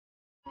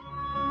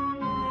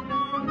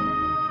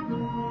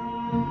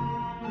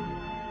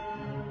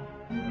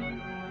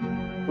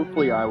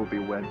Hopefully I will be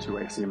wed to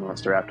a sea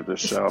monster after this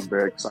show. I'm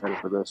very excited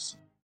for this.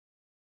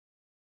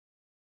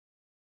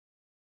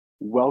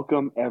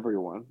 Welcome,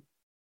 everyone,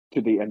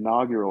 to the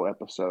inaugural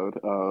episode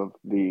of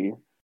the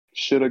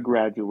Shoulda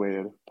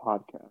Graduated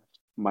podcast.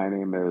 My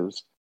name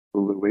is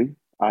Louis.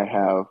 I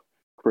have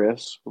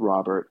Chris,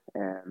 Robert,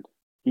 and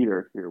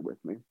Peter here with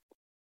me.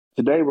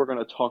 Today we're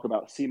going to talk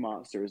about sea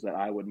monsters that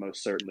I would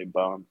most certainly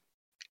bone.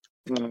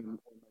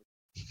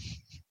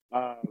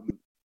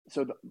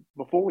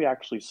 Before we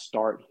actually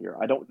start here,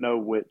 I don't know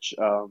which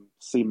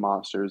sea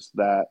monsters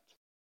that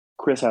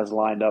Chris has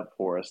lined up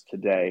for us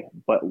today,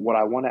 but what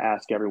I want to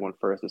ask everyone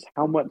first is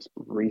how much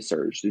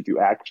research did you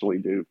actually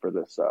do for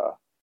this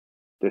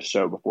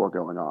show before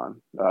going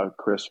on?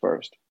 Chris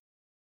first.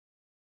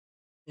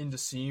 Into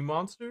sea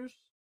monsters?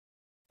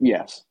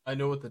 Yes. I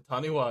know what the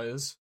Taniwa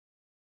is.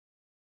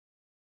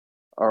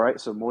 All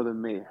right, so more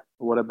than me.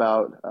 What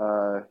about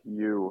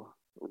you,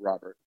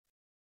 Robert?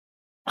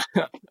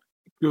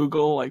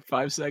 Google like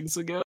 5 seconds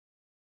ago.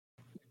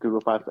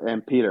 Google 5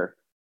 and Peter.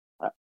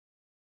 I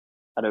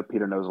know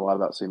Peter knows a lot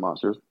about sea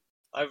monsters.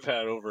 I've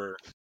had over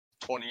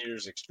 20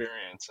 years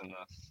experience in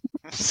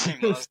the sea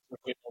monster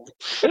field.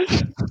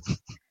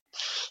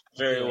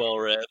 Very well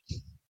read.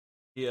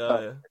 He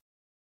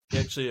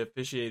actually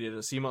officiated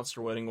a sea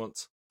monster wedding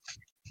once.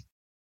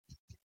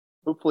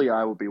 Hopefully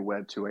I will be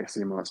wed to a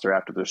sea monster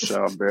after this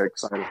show. I'm very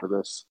excited for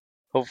this.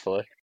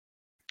 Hopefully.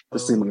 To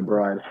see my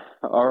bride.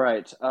 All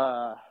right.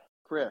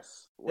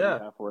 Chris, what do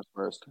you have for us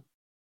first?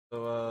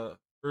 So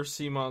first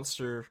sea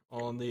monster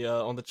on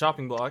the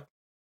chopping block.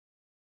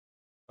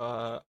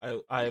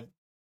 I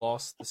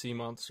lost the sea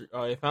monster.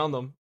 I found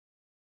them.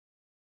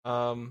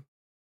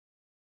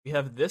 We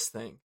have this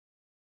thing.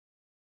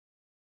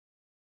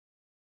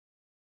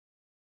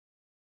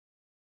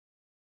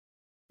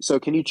 So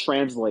can you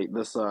translate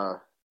this? Can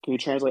you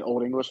translate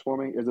Old English for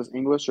me? Is this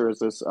English or is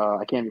this?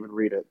 I can't even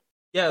read it.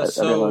 Yeah.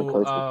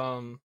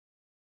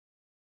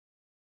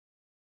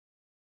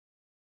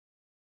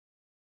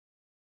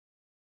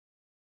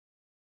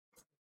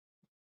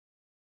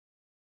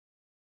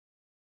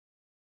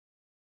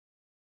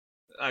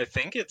 I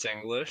think it's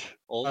English.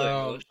 Old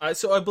English. I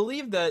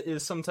believe that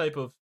is some type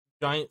of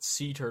giant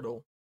sea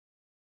turtle.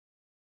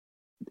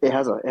 It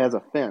has a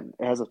fin.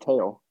 It has a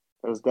tail.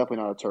 It's definitely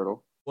not a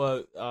turtle.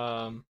 Well,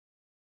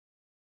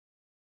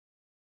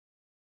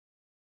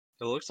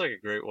 It looks like a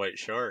great white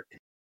shark.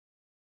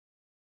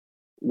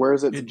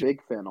 Where's its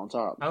big fin on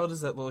top? How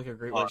does that look like a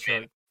great white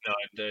shark? No,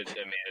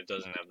 it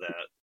doesn't have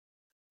that.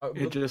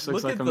 It just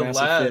looks like a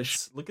massive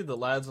fish. Look at the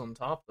lads on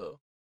top, though.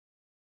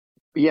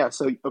 Yeah.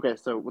 So with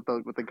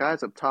the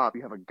guys up top,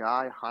 you have a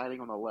guy hiding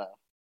on the left.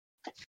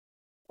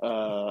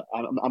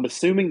 I'm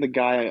assuming the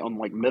guy on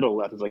middle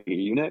left is like a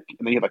eunuch,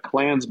 and then you have a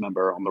clans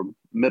member on the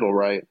middle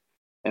right,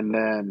 and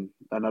then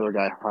another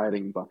guy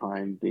hiding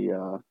behind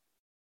the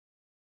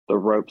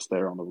ropes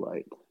there on the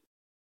right.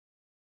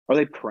 Are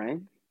they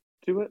praying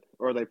to it,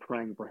 or are they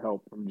praying for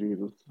help from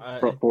Jesus?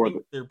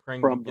 They're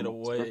praying to get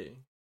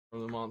away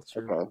from the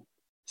monster. Okay.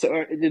 So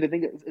do they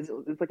think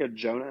it's like a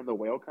Jonah and the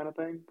whale kind of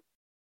thing?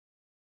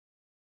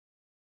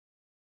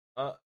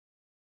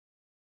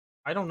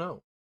 I don't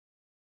know.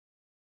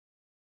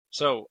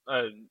 So,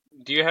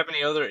 do you have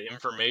any other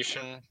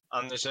information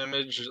on this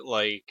image?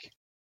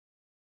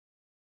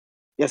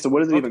 Yeah. So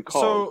what is it even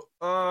called?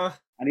 So, I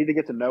need to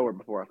get to know her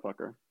before I fuck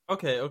her.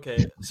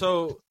 Okay.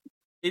 So,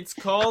 it's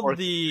called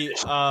the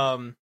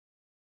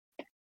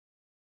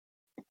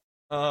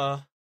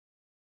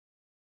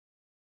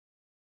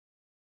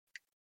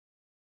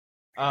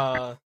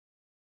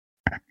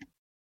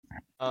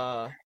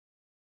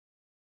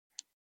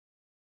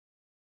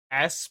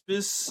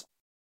Aspis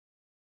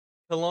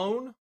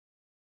Cologne,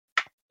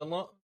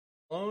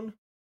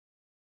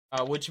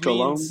 which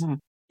means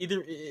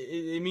either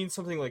it means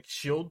something like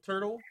shield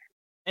turtle,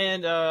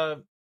 and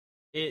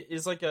it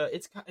is like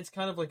it's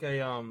kind of like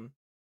a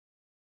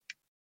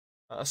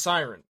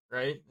siren,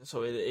 right?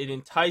 So it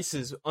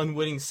entices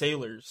unwitting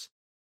sailors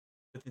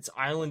with its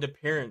island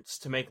appearance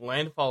to make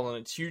landfall on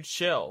its huge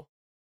shell,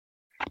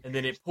 and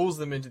then it pulls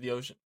them into the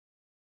ocean.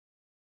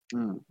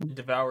 It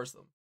devours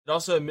them. It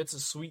also emits a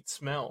sweet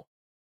smell.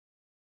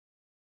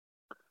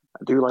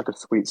 I do like a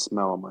sweet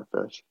smell on my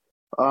fish.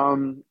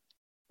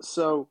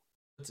 So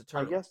It's a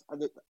turtle. I guess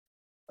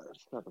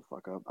shut the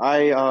fuck up.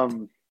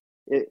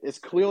 It's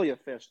clearly a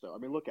fish though. I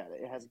mean, look at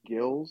it. It has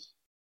gills.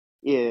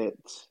 It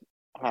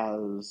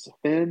has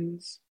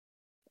fins.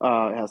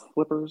 It has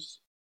flippers,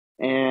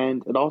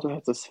 and it also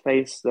has this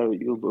face that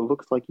it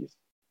looks like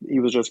he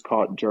was just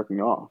caught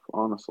jerking off.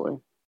 Honestly.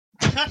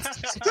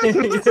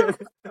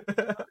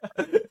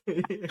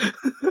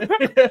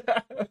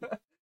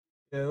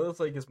 Yeah, it looks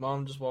like his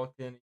mom just walked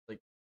in.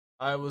 Like,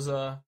 I was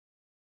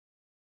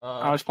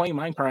playing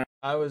Minecraft.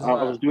 I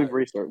was doing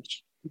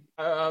research.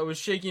 I was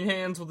shaking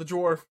hands with the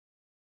dwarf.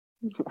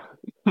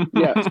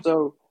 Yeah.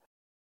 So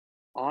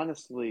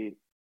honestly,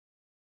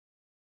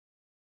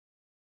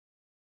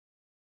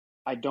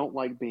 I don't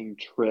like being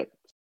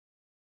tricked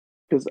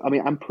because I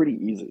mean I'm pretty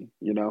easy.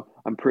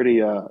 I'm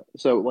pretty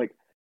so like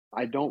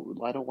I don't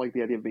like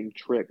the idea of being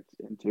tricked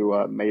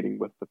into mating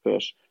with the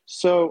fish.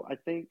 So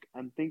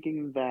I'm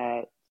thinking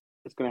that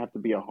it's gonna have to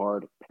be a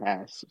hard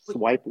pass. But,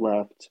 Swipe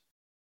left,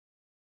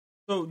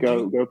 so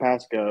go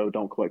past go.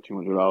 Don't collect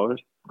 $200.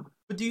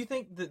 But do you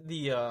think that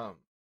the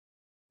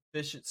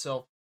fish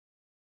itself?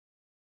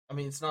 I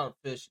mean, it's not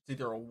a fish. It's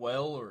either a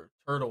whale or a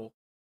turtle.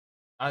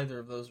 Either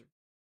of those are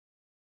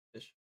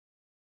fish.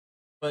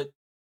 But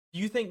do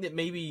you think that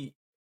maybe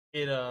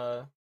it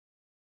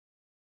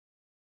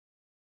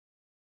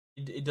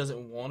it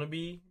doesn't want to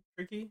be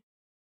tricky?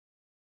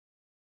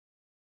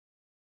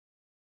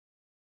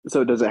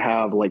 So does it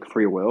have like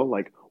free will?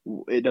 Like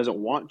it doesn't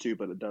want to,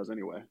 but it does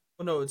anyway.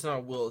 Well, no, it's not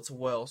a will. It's a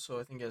whale. So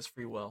I think it has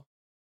free will.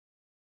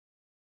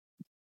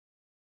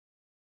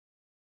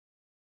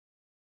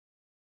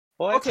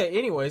 What? Okay.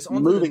 Anyways, on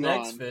to the Moving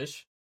next on.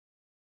 fish.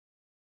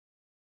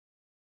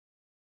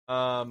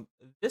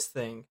 This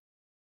thing,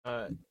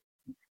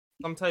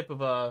 some type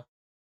of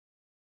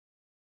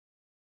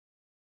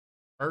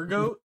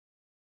ergot.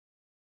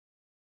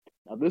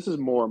 Now this is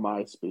more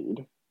my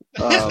speed.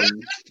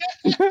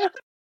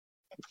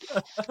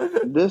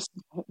 This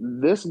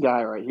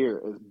guy right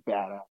here is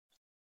badass.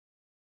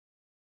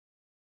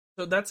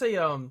 So that's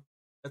a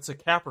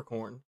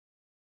Capricorn.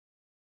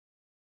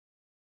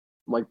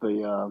 Like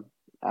the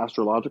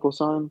astrological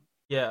sign.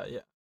 Yeah,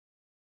 yeah.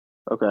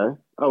 Okay.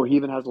 Oh, he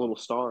even has little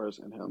stars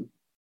in him.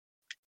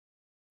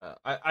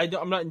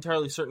 I'm not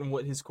entirely certain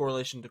what his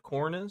correlation to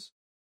corn is.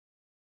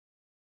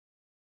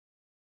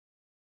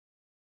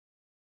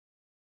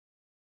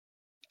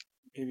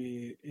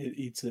 Maybe it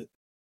eats it.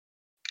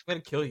 I'm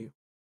gonna kill you.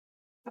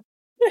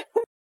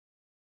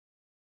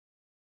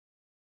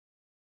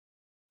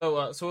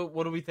 So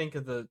what do we think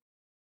of the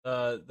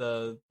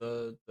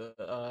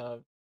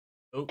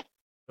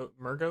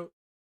mergoat?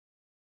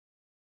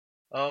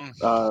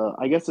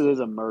 I guess it is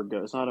a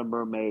mergoat. It's not a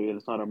mermaid.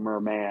 It's not a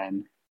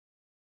merman.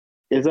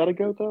 Is that a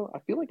goat though? I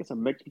feel like it's a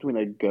mix between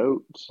a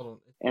goat Hold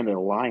on. and a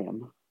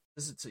lion.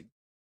 Doesn't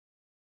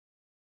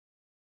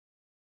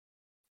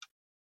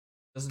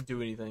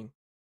do anything.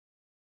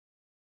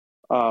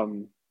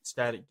 Um,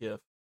 Static GIF.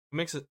 It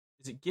makes it.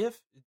 Is it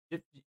GIF?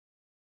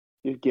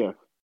 GIF.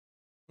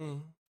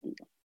 Mm.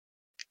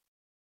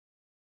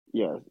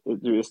 Yeah,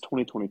 it's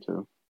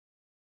 2022.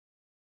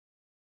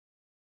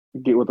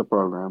 Get with the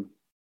program.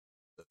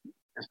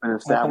 It's been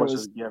established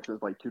as GIF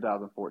since like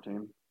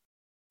 2014.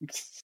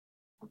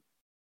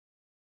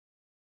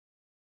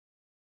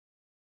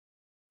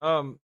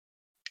 Okay.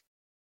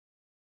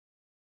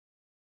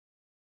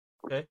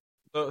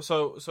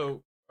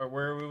 So,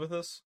 where are we with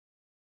this?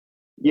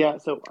 Yeah,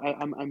 so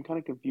I'm kind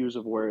of confused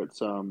of where its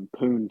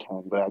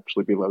Poontang would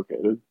actually be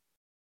located.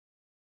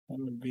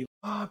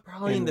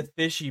 Probably in the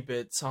fishy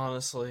bits,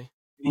 honestly.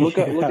 Look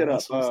it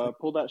up.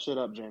 Pull that shit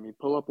up, Jamie.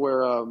 Pull up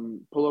where a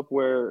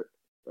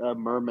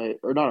mermaid,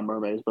 or not a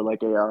mermaid, but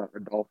like a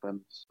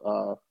dolphin's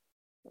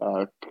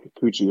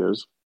coochie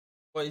is.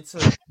 Well, it's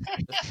a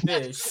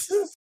fish.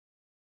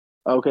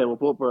 Okay, well,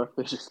 pull up where a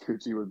fish's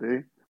coochie would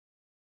be.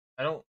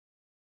 I don't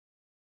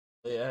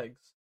lay eggs.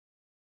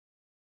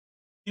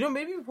 You know,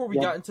 maybe before we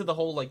got into the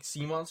whole like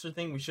sea monster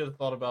thing, we should have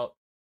thought about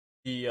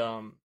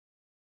the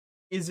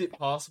is it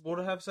possible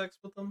to have sex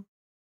with them?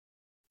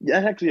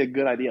 Yeah, that's actually a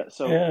good idea.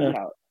 So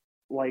so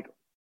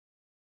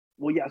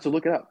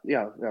look it up.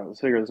 Yeah, let's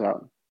figure this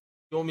out.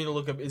 You want me to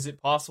look up is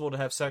it possible to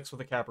have sex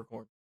with a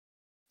Capricorn?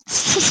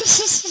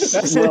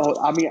 Well,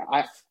 I mean,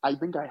 I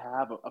think I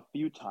have a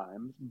few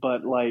times,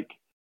 but like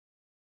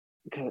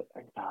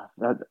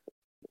that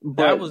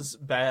was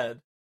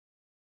bad.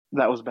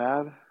 That was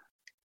bad.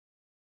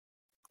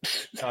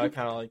 I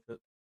kind of liked it.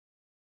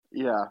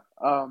 Yeah.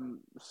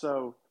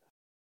 So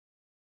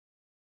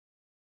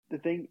the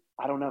thing,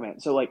 I don't know, man.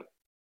 So like,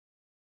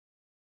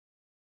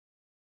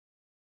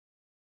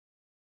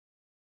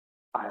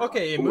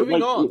 okay,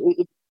 moving on.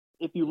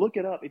 If you look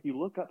it up, if you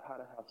look up how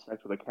to have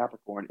sex with a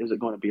Capricorn, is it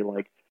going to be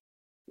like?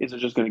 Is it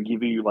just going to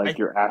give you like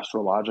your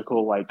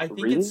astrological like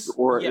readings,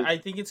 or I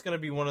think it's going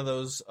to be one of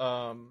those.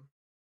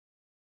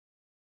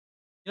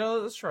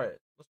 Let's try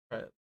it.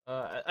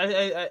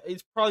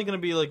 It's probably going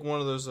to be like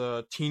one of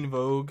those Teen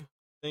Vogue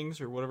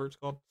things or whatever it's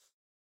called.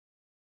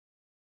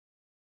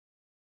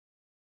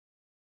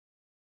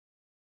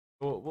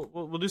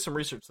 We'll do some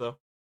research though.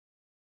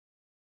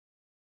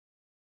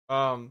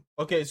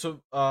 Okay,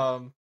 so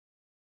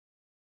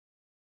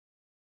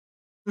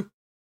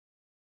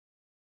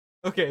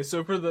okay,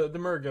 so for the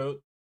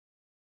mergoat,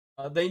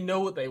 they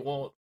know what they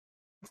want.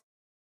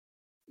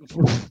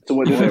 So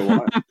what do they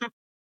want?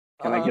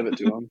 Can I give it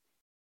to them?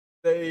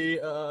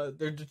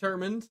 They're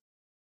determined.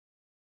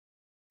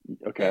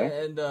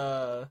 Okay. And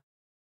that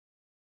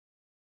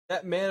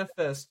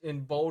manifests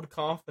in bold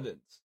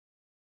confidence.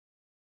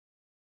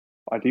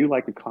 I do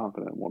like a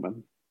confident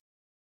woman,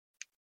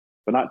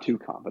 but not too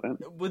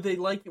confident. Would they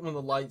like it when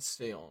the lights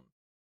stay on?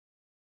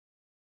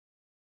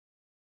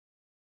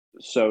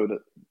 So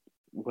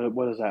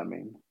what does that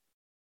mean?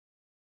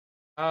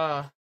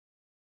 I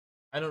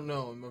don't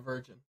know. I'm a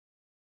virgin.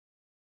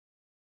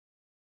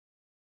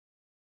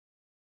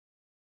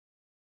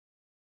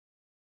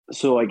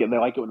 So like they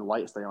like it when the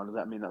lights stay on. Does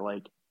that mean that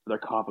like they're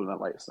confident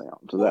that lights stay on?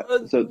 So Well,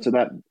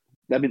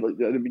 that means like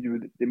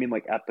they mean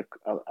like at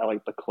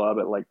like the club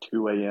at like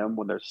 2 a.m.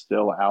 when they're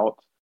still out,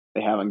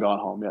 they haven't gone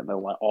home yet, and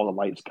all the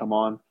lights come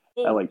on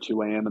at well, like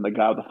 2 a.m. and the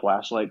guy with the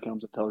flashlight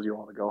comes and tells you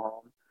all to go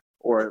home,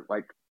 or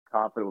like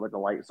confident with like the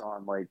lights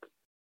on, like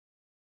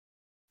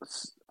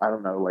I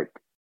don't know, like I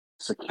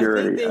think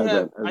security they as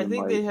have. I in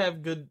think like. they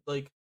have good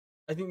like.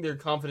 I think they're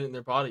confident in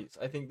their bodies.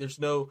 I think there's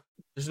no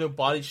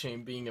body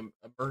shame being a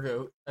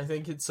Virgo. I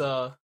think it's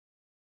I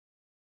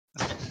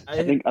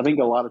think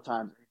a lot of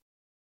times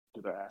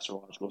to their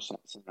astrological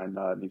sense, and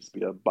it needs to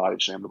be a body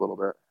shamed a little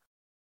bit.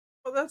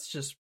 well, that's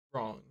just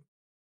wrong.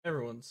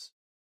 Everyone's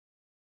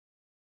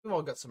we've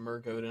all got some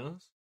Virgo in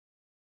us.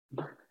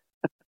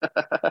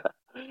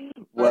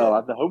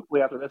 Well,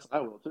 hopefully after this, I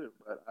will too.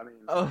 But I mean,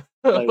 Oh,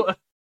 like,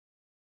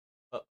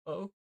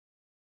 oh.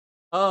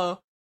 Uh,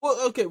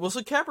 well, okay. Well,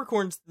 so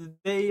Capricorns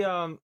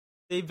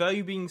they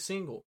value being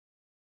single,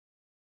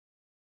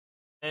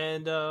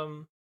 and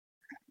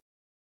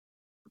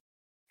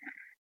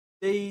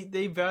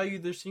they value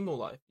their single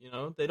life. You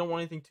know, they don't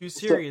want anything too so,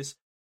 serious,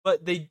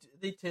 but they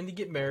tend to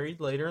get married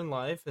later in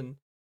life, and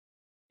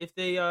if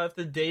they're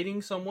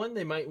dating someone,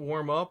 they might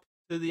warm up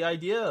to the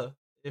idea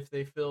if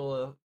they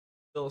feel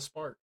a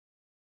spark.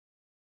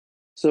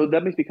 so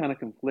that makes me kind of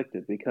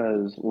conflicted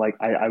because, like,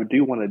 I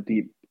do want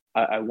a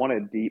I want a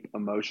deep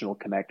emotional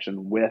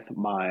connection with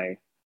my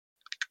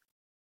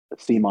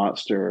sea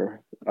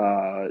monster,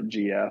 GF.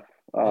 Yeah,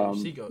 your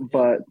seagoat.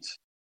 Yeah.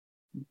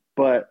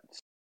 But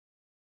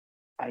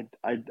I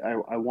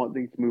want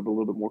things to move a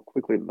little bit more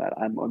quickly than that.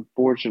 I'm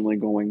unfortunately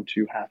going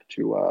to have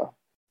to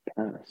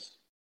pass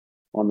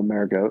on the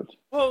Marigoat,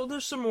 Well,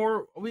 there's some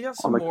more. We got on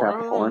some the more.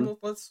 Capricorn.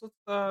 Let's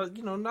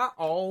not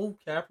all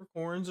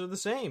Capricorns are the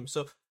same.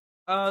 So,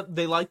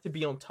 they like to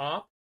be on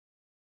top.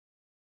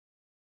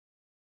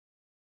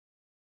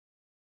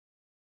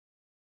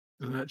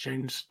 Does that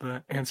change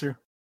the answer?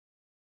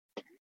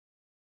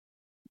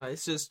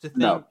 It's just to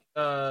No.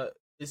 think.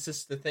 It's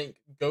just to think.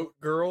 Goat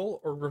girl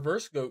or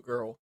reverse goat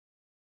girl.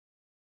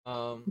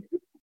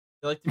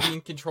 They like to be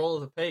in control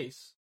of the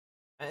pace,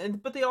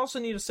 but they also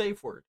need a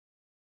safe word.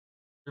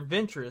 They're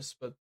adventurous,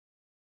 but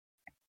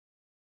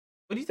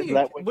what do you Is think?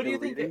 that what What do you're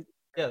you think? reading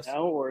Yes,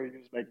 now, or are you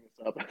just making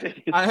this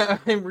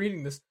up? I'm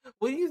reading this.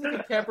 What do you think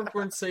a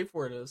Capricorn safe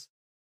word is?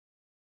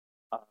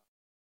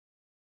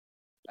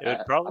 It would I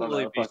don't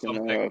probably know. be Fucking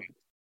something.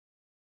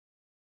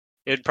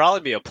 It'd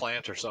probably be a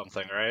plant or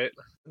something, right?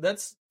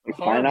 That's like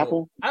horrible.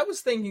 pineapple. I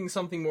was thinking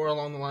something more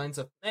along the lines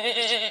of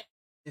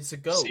it's a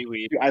goat.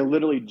 Seaweed. I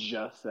literally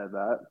just said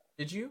that.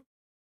 Did you?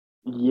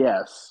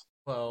 Yes.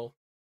 Well,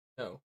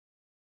 no.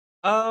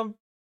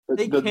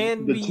 They The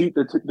can be.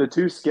 the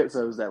two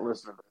schizos that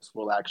listen to this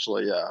will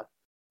actually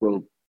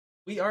will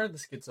We are the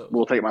schizos.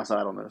 will take my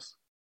side on this.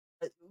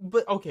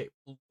 But okay,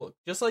 look,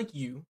 just like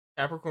you,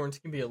 Capricorns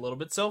can be a little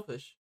bit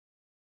selfish.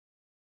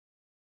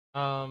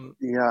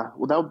 Yeah.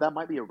 Well, that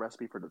might be a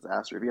recipe for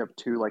disaster. If you have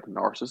two like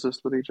narcissists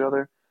with each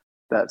other,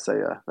 that's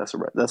like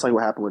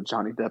what happened with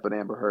Johnny Depp and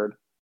Amber Heard.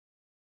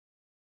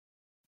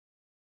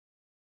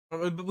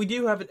 But we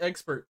do have an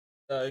expert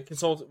that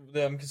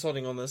I'm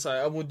consulting on this.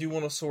 I do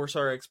want to source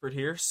our expert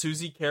here,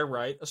 Susie Care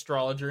Wright,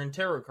 astrologer and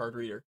tarot card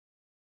reader.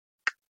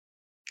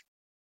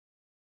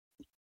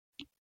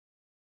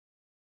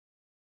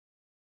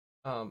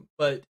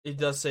 But it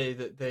does say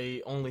that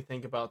they only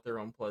think about their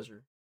own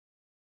pleasure.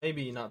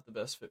 Maybe not the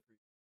best fit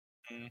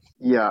for you.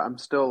 Yeah, I'm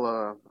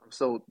still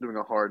doing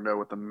a hard no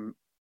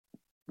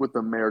with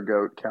the mare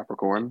goat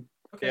Capricorn.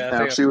 Okay. Yeah, I Now,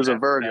 think if I'm she was gonna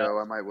a have to pass. Virgo,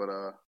 I might would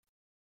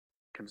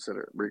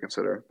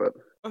reconsider. But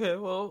Okay.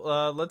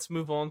 Well, let's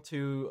move on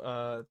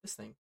to this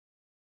thing.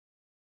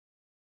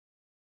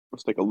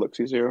 let's take a look.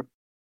 See here.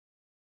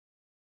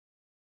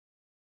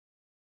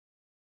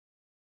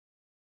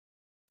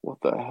 What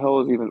the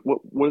hell is even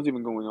what is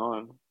even going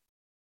on?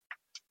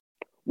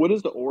 What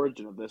is the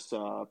origin of this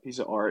piece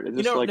of art? Is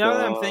this like Now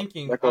that I'm a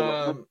thinking,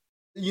 Greco-Roman?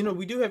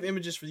 we do have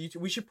images for YouTube.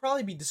 We should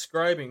probably be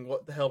describing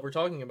what the hell we're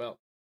talking about.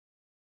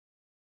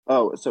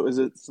 Oh, so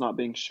it's not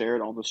being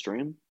shared on the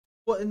stream?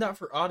 Well, and not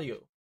for audio.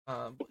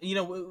 I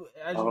just want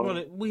Oh,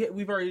 to.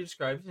 We've already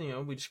described.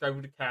 We described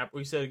what a cap.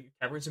 We said a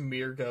Capricorn's a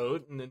mere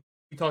goat, and then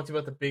we talked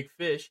about the big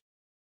fish.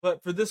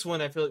 But for this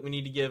one, I feel like we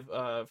need to give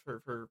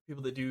for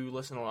people that do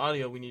listen on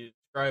audio, we need to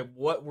describe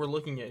what we're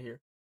looking at here.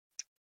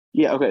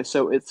 yeah. Okay,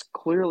 so it's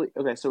clearly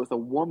okay. So it's a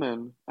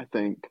woman, I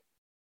think,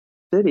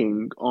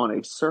 sitting on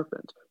a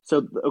serpent.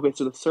 So okay,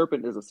 so the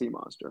serpent is a sea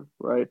monster,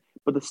 right?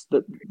 But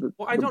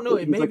Well, I don't know.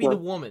 It he's may like be the a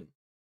woman.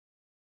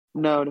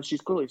 no,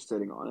 she's clearly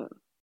sitting on it,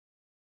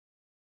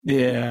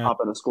 Yeah.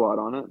 hopping a squat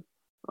on it.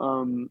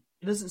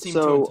 It doesn't seem too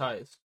So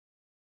enticed.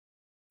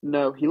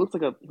 no, he looks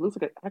like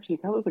actually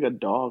he kind of looks like a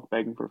dog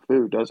begging for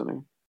food, doesn't he?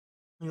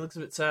 He looks a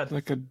bit sad.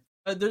 Like a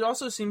There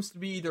also seems to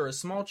be either a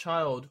small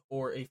child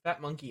or a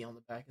fat monkey on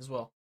the back as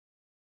well.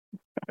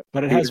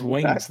 but it has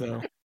wings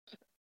though.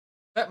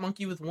 Fat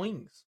monkey with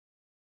wings.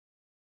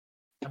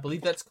 I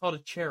believe that's called a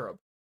cherub.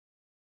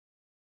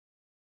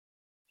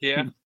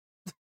 Yeah.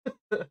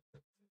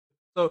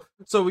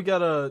 So we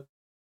got a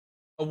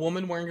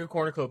woman wearing a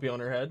cornucopia on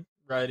her head,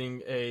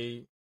 riding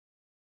a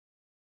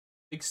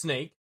big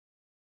snake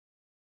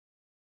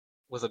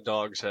With a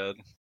dog's head.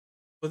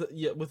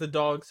 with a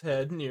dog's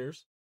head and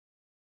ears.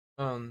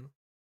 Um,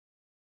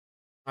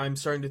 I'm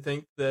starting to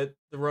think that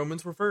the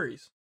Romans were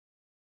furries.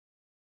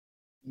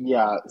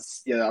 Yeah,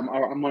 yeah.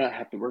 I'm gonna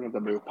have to. We're gonna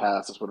have to move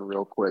past this one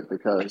real quick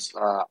because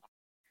so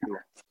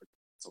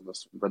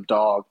the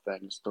dog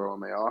thing is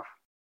throwing me off.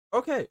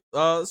 Okay,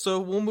 so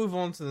we'll move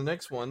on to the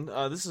next one.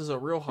 This is a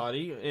real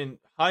hottie in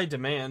high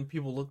demand.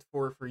 People looked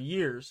for it for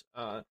years.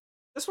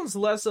 This one's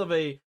less of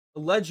a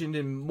legend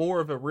and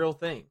more of a real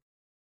thing.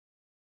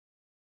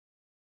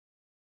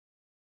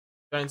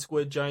 Giant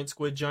squid, giant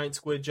squid, giant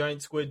squid,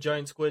 giant squid,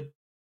 giant squid.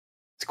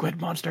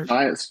 Squid monster.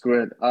 Giant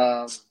squid.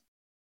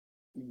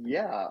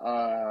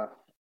 Yeah.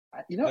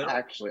 They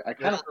Actually, I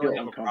They kind of don't really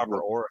feel have a proper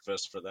uncomfortable.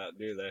 orifice for that,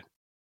 do they?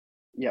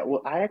 Yeah,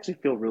 well, I actually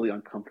feel really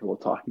uncomfortable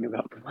talking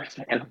about the most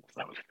animals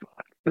that was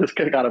fun. This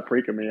kind of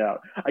freaking me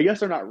out. I guess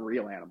they're not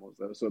real animals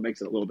though, so it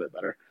makes it a little bit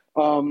better.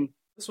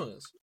 This one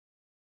is.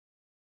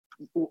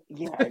 Well,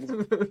 yeah,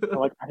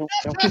 like I don't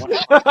want to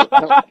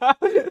talk.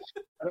 I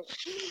don't.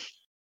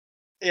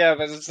 Yeah,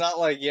 but it's not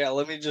like,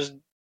 let me just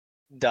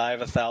dive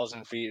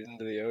 1,000 feet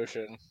into the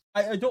ocean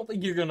I don't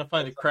think you're gonna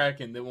find a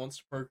kraken that wants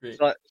to procreate.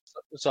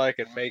 so I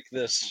can make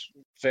this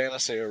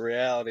fantasy a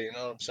reality. You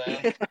know what I'm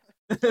saying?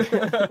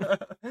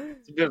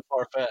 It's a bit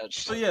far fetched.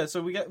 So yeah,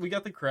 so we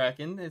got the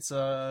kraken. It's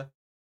for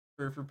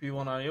people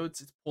on audio,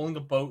 it's pulling a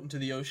boat into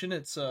the ocean.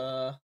 It's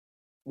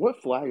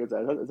What flag is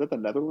that? Is that the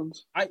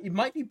Netherlands? it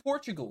might be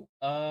Portugal.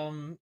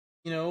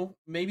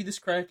 Maybe this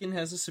kraken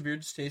has a severe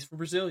distaste for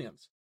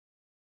Brazilians.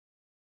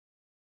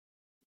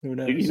 Who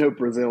knows? You know,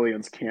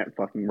 Brazilians can't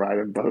fucking ride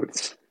in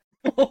boats.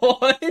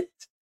 What?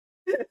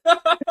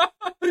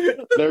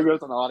 There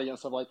goes an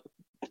audience of like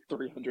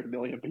 300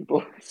 million people.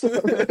 Hold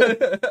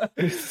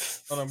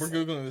on, we're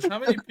googling this. How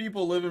many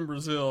people live in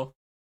Brazil?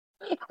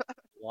 A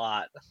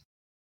lot.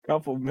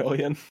 Couple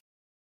million.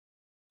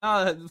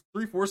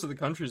 3/4 of the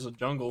country is a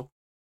jungle.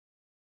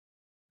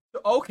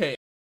 Okay.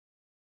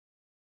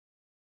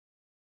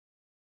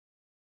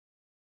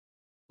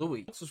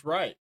 Louis, this is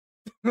right.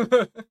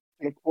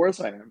 Of course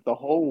I am. The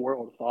whole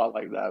world thought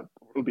like that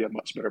would be a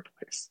much better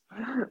place.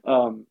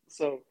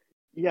 So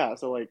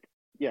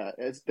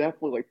it's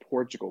definitely like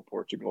Portugal,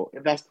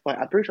 and that's the flag.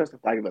 I'm pretty sure that's the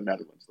flag of the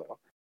Netherlands though.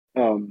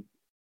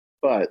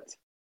 But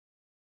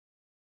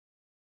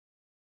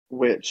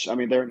which I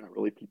mean, they're not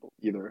really people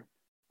either.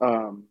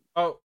 Oh,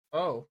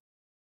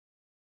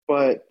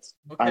 But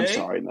I'm okay.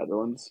 sorry,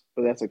 Netherlands,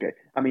 but that's okay.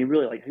 I mean,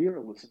 really, like, have you ever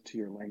listened to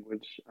your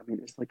language? I mean,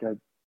 it's like a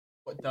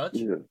What, Dutch?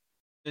 yeah.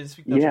 They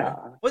speak Dutch, Yeah.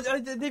 right?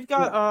 What they've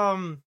got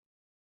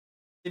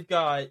they've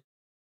got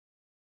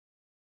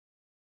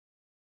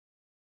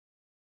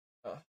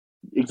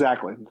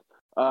Exactly.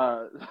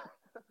 Uh,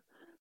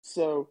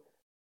 so,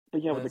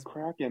 but yeah, with the that's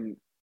Kraken.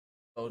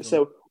 Belgium.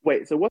 So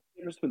wait, so what's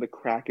the difference between the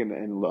Kraken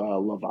and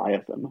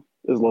Leviathan?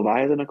 Is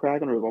Leviathan a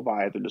Kraken or is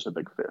Leviathan just a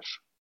big fish?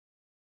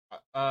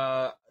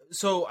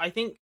 So I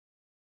think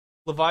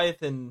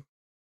Leviathan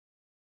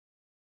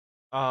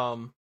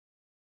um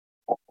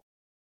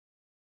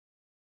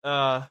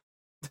uh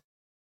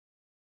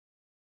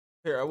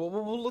here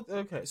we'll look.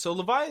 Okay, so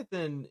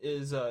Leviathan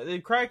is the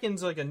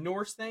Kraken's like a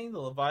Norse thing. The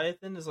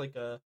Leviathan is like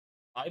a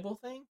Bible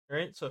thing,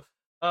 right? So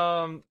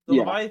the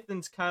Yeah.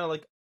 Leviathan's kind of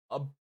like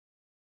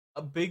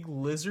a big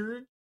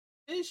lizard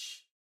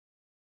fish.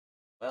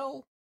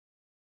 Well,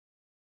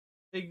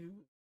 big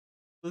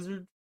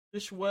lizard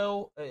fish.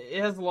 Well,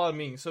 it has a lot of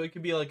meanings. So it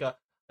could be like a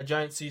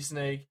giant sea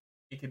snake.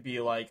 It could be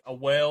like a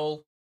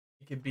whale.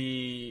 It could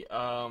be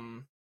a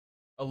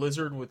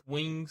lizard with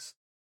wings.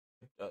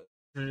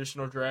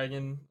 Traditional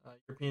dragon,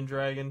 European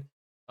dragon.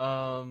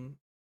 Um,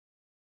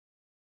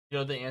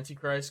 the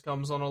Antichrist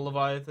comes on a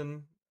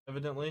Leviathan,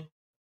 evidently.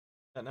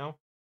 That now.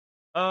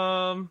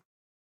 Um,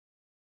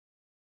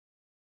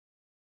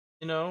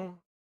 you know,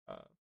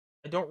 uh,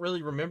 I don't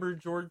really remember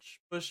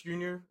George Bush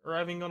Jr.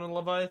 arriving on a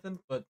Leviathan,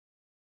 but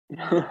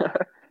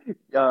That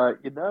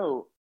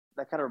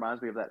kind of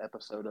reminds me of that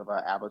episode of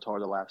Avatar: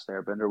 The Last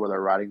Airbender where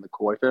they're riding the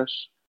koi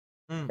fish,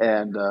 mm,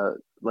 and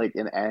like,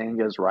 and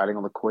Aang is riding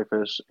on the koi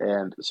fish,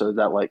 and so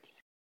that like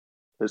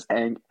this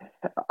Aang,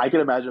 I can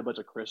imagine a bunch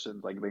of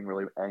Christians like being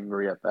really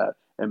angry at that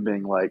and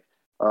being like,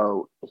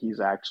 "Oh, he's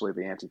actually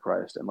the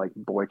Antichrist," and like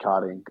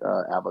boycotting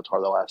Avatar: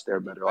 The Last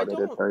Airbender I like they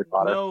did don't Harry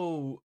Potter.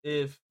 know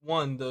if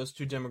those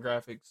two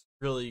demographics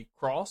really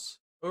cross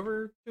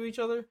over to each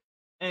other,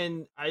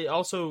 and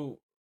I'm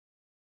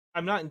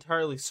not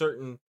entirely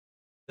certain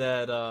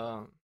that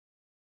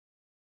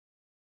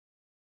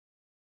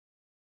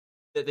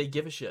that they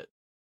give a shit.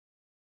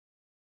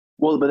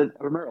 Well, but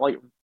remember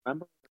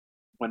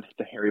when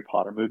the Harry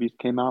Potter movies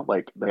came out?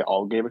 Like they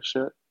all gave a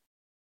shit,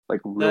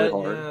 like really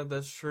hard. Yeah,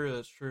 that's true.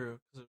 That's true.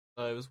 'Cause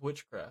it was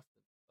witchcraft.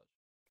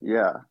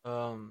 Yeah.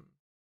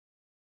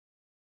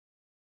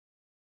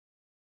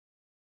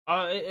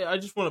 I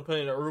just want to put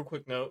in a real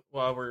quick note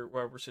while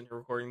we're sitting here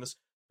recording this.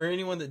 For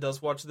anyone that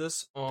does watch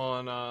this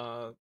on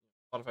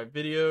Spotify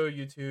video,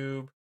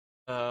 YouTube,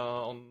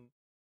 on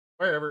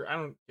wherever. I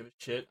don't give a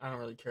shit. I don't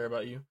really care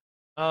about you.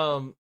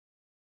 Um,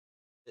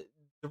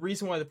 the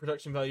reason why the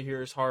production value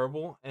here is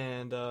horrible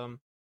and um,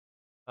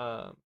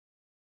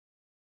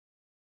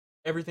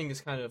 everything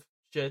is kind of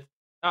shit.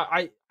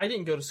 I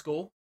didn't go to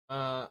school.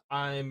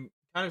 I'm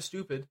kind of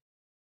stupid,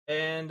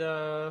 and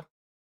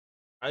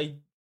I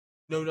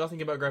know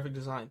nothing about graphic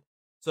design.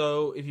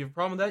 So if you have a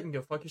problem with that, you can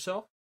go fuck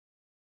yourself.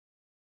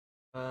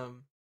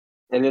 Um,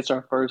 And it's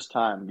our first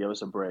time. Give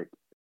us a break.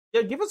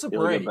 yeah, give us a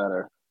It'll get break.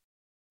 better.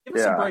 Give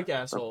us a Yeah. break,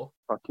 asshole.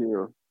 Fuck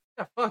you.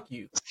 Yeah, fuck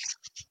you.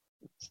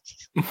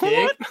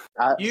 What? Dick.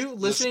 I, You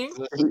listening?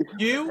 This-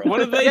 You?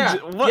 What have they? Yeah,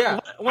 What yeah.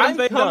 have I'm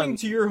they coming done?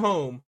 to your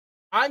home.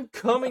 I'm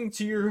coming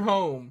to your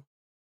home.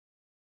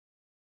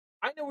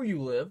 I know where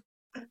you live.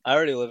 I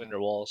already live in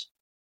your walls.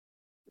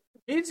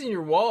 It's in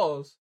your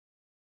walls.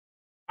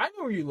 I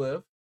know where you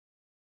live.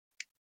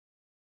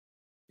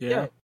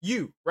 Yeah,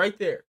 you right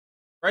there,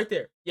 right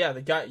there. Yeah,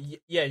 the guy.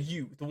 Yeah,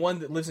 you, the one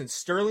that lives in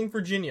Sterling,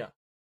 Virginia.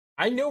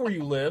 I know where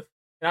you live,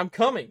 and I'm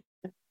coming.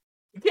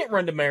 You can't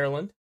run to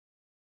Maryland.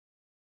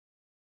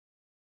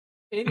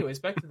 Anyways,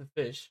 back to the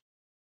fish.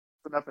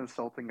 enough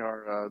insulting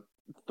our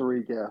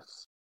three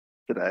guests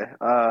today.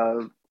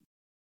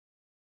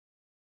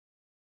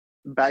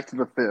 Back to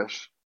the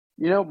fish.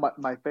 You know,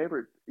 my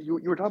favorite. You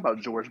were talking about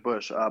George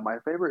Bush. My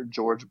favorite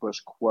George Bush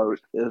quote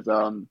is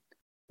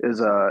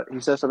he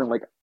says something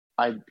like,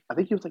 I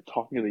think he was like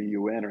talking to the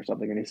UN or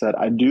something, and he said,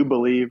 "I do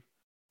believe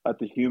that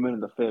the human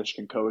and the fish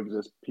can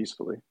coexist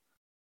peacefully."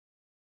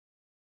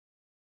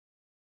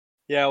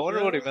 Yeah, I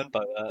wonder what he meant by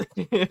that.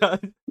 Yeah,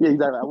 Yeah,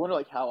 exactly. I wonder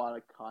like how out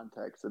of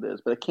context it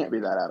is, but it can't be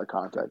that out of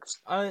context.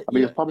 I mean, yeah.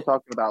 he's probably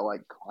talking about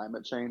like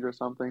climate change or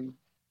something.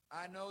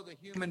 I know the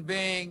human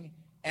being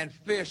and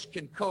fish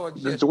can Does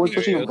coexist George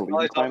Bush Maybe even it was believe in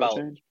probably talking climate about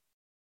change?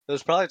 it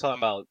was probably talking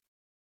about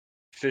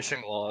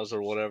fishing laws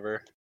or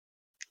whatever.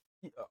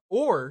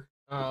 Or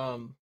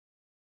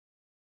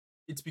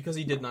it's because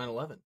he did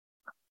 9/11.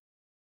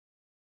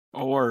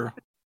 Or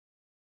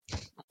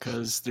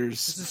because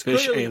there's This is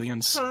fish clearly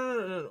aliens.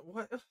 No.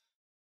 What?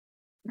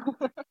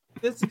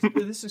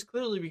 This is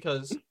clearly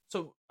because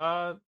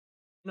the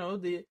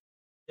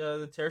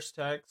terrorist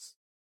attacks,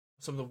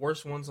 some of the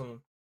worst ones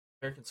on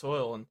American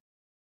soil, and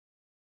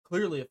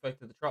clearly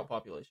affected the trout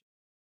population.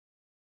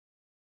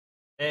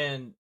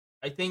 And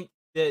I think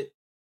that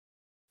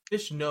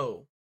fish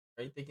know,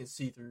 right? They can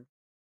see through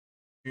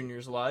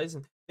Junior's lies,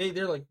 and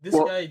they're like, this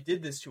Well- guy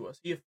did this to us.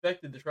 He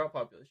affected the trout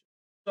population.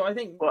 So I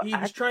think Well, he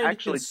was trying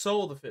to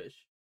console the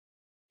fish.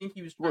 I think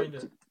he was trying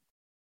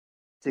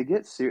to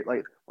get serious,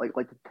 like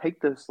to take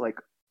this like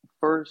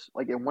first,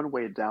 like in one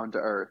way down to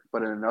earth,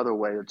 but in another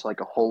way, it's like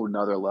a whole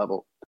nother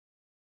level.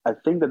 I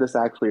think that this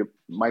actually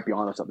might be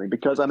onto something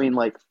because I mean,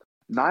 like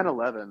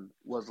 9/11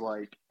 was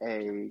like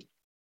a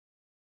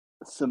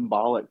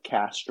symbolic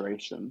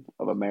castration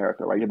of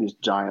America, right? You have these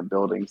giant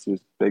buildings,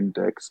 these big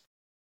dicks,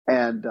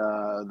 and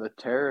the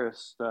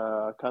terrorists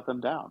cut them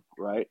down,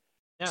 right?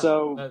 Yeah,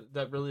 So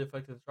that really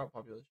affected the trout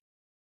population.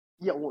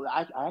 yeah, well,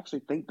 I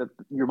actually think that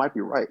you might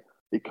be right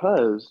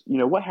because you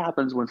know what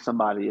happens when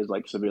somebody is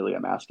like severely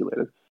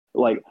emasculated,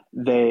 like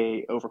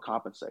they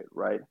overcompensate,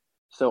 right?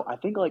 So I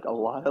think like a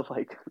lot of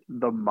like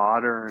the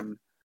modern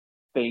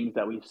things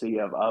that we see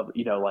of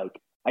you know like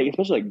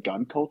especially like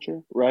gun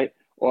culture, right?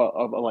 Or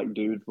of like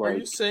dudes Are like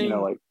you saying?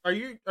 like Are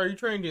you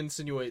trying to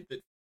insinuate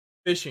that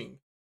fishing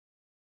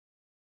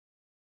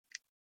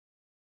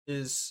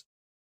is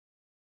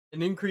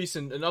an increase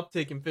in an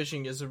uptick in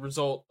fishing as a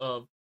result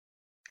of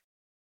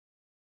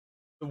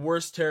the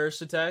worst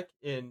terrorist attack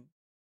in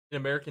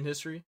American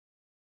history?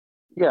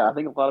 yeah, I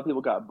think a lot of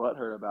people got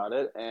butthurt about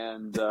it,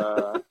 and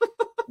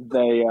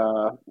they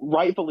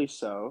rightfully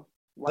so.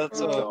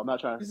 That's Rightfully so. I'm not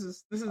trying. This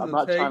is I'm a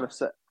not take. trying to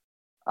say.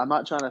 I'm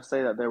not trying to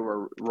say that they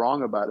were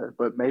wrong about it,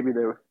 but maybe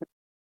they were.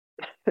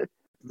 it's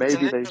Maybe an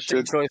they interesting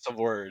should. choice of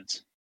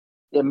words.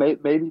 Yeah,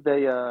 maybe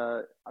they.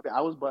 I mean,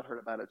 I was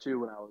butthurt about it too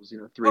when I was 3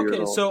 years Okay,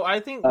 old. so I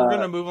think we're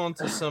gonna move on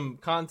to some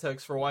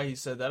context for why he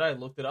said that. I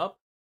looked it up.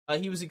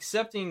 He was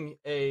accepting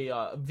a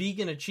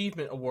vegan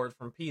achievement award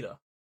from PETA.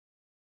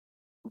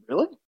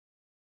 Really?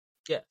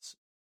 Yes.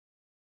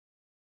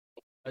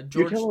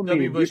 George telling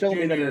W. me- Bush you're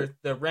telling me Jr., that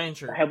the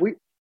rancher.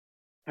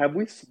 Have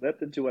we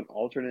slipped into an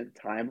alternate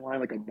timeline,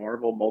 like a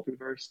Marvel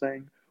multiverse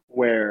thing,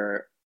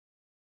 where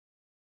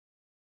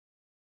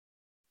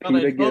But I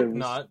PETA hope gives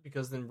not,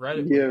 because then Reddit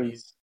would be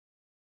gives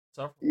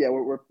suffering. yeah,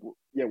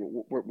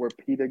 where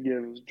PETA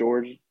gives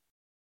George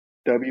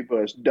W.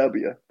 Bush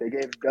W. They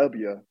gave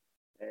W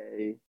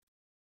a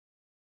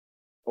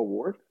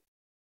award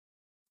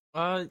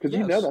because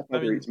Yes. that's I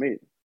never mean, eats meat.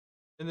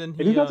 and then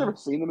Have you guys ever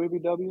seen the movie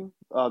W?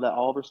 That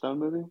Oliver Stone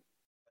movie?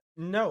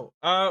 no.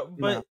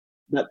 But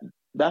That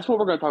that's what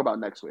we're going to talk about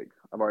next week.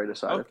 I've already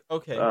decided.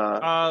 okay.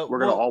 We're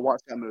going to all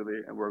watch that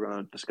movie and we're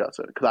going to discuss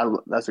it because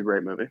that's a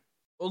great movie.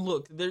 Well,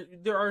 look,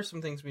 there are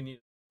some things we need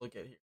to look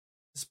at here.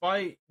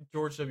 Despite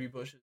George W.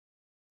 Bush's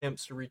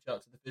attempts to reach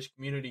out to the fish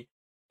community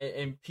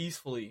and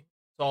peacefully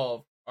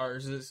solve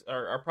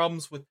our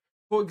problems with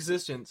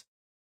coexistence,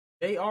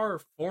 they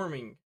are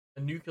forming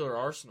a nuclear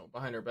arsenal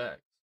behind our back,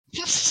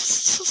 and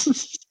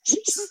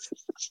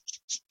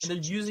they're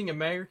using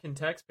American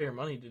taxpayer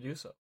money to do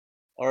so.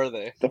 Are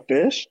they? The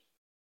fish?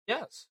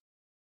 Yes.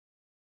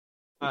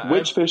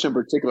 Which fish in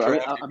particular?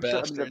 Crafty I'm sure.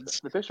 bastards.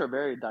 The fish are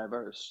very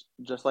diverse,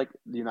 just like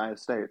the United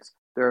States.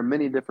 There are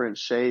many different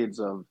shades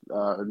of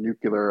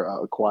nuclear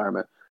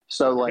acquirement.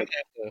 So, We're like,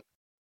 gonna have to-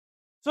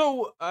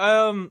 So,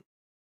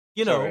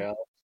 you know, Sorry, Al.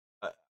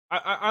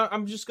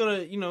 I'm just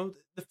gonna,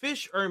 the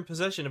fish are in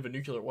possession of a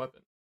nuclear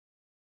weapon.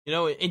 In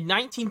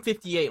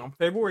 1958, on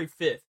February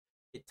 5th,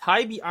 at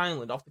Tybee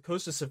Island off the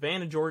coast of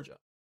Savannah, Georgia,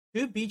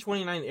 two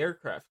B-29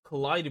 aircraft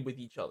collided with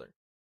each other,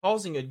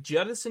 causing a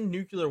jettisoned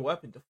nuclear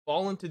weapon to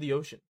fall into the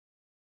ocean.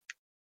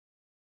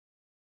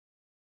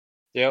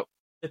 Yep.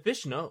 The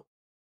fish know.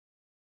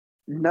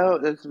 no,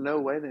 there's no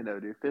way they know,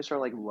 dude. Fish are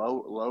like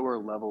lower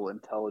level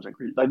intelligent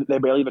creatures. Like, they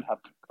barely even have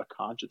a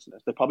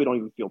consciousness. They probably don't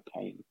even feel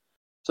pain.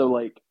 So,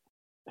 like,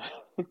 I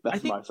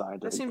that's think my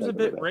scientific. that seems a take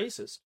bit away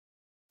racist.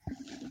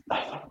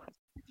 there.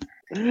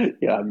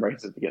 Yeah, I'm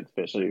racist against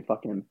fish. They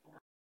fucking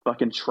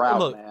trout,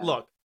 Look, man.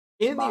 look.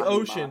 In the Mahi,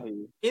 ocean,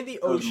 mahi. in the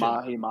Those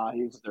ocean,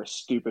 mahis with their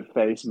stupid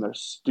face and their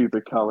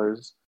stupid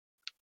colors.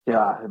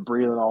 Yeah,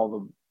 breathing all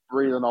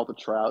the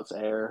trout's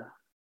air.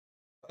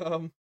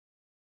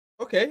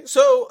 okay,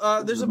 so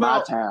This there's is my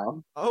about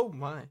town. oh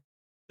my,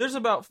 there's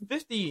about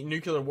 50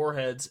 nuclear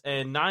warheads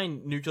and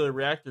 9 nuclear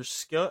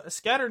reactors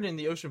scattered in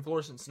the ocean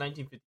floor since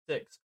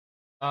 1956,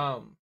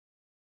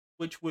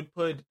 which would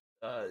put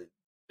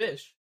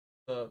fish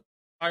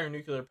higher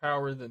nuclear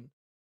power than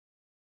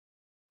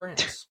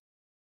France.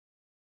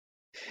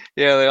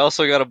 Yeah, they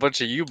also got a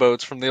bunch of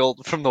U-boats from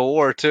the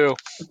war too.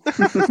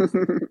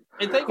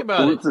 And think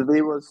about it.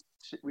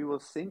 We will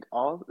sink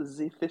all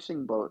the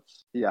fishing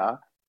boats. Yeah.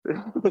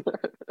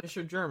 Fish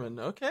are German.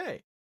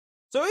 Okay.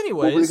 So, Well,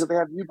 anyways, because they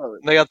have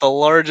U-boats. They got the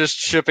largest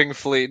shipping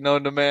fleet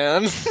known to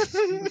man.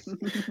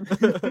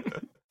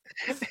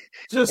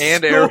 just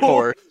And school, Air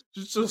Force.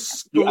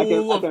 just a Dude, I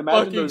school can of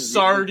imagine fucking those-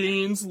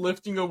 sardines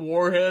lifting a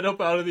warhead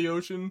up out of the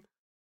ocean.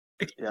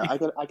 Yeah,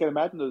 I can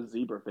imagine those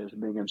zebrafish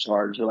being in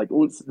charge. They're like,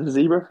 oh, the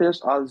zebrafish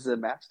are the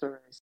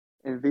masters,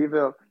 and we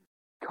will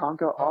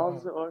conquer all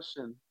the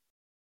ocean.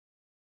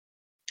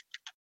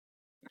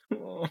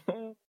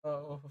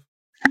 Oh,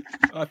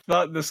 I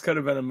thought this could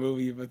have been a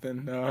movie, but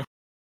then no.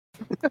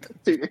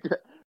 Dude,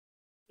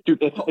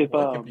 if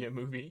what could be a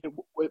movie?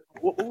 what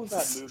was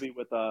that movie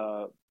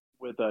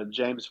with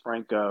James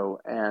Franco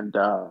and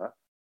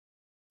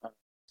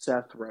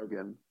Seth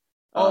Rogen?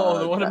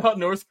 The one that- about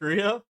North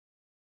Korea?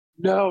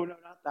 No, not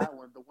that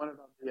one. The one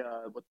about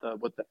with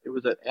the it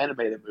was an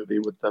animated movie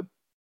with the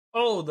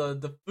Oh,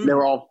 the food. they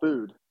were all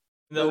food.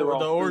 the they were all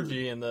the food.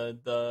 orgy and the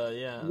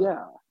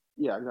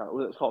Yeah. No,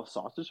 was it called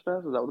Sausage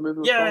Fest? Is that what the movie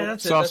was Yeah, called?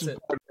 that's it. Sausage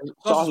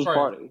Sausage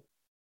Party. Party.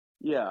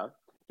 Yeah.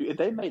 Dude, if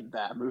they made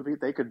that movie,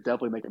 they could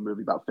definitely make a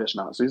movie about fish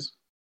Nazis.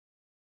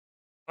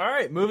 All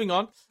right, moving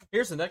on.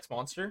 Here's the next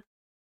monster.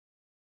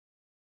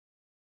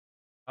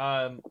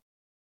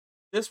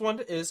 This one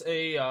is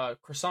a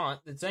croissant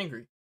that's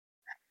angry.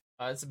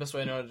 It's the best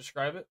way I know how to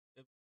describe it.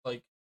 It's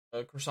like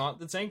a croissant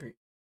that's angry.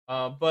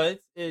 But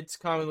it's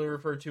commonly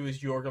referred to as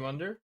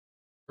Jorgamunder.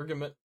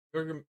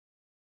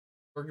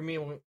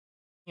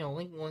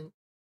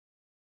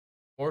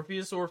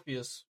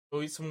 Orpheus.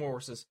 Go eat some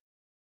horses.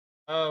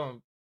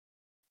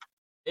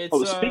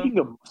 It's Speaking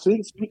of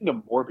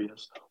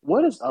Morbius,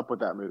 what is up with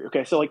that movie?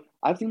 Okay, so like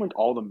I've seen like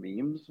all the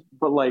memes,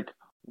 but like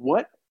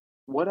what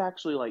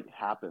actually like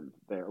happened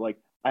there? Like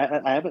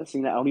I haven't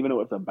seen it. I don't even know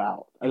what it's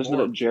about. I just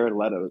know that Jared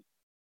Leto.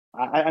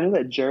 I know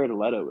that Jared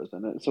Leto is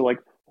in it. So like,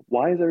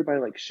 why is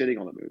everybody like shitting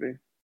on the movie?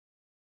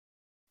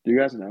 Do you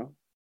guys know?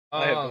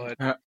 I have no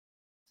idea.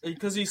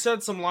 because he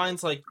said some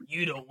lines like,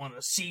 "You don't want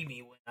to see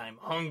me when I'm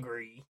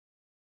hungry."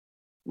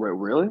 Wait,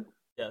 really?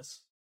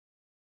 Yes.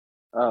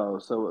 Oh,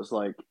 so it's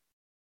like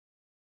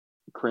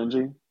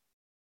cringy.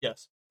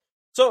 Yes.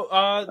 So,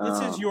 this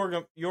is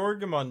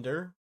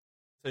Jorgamunder.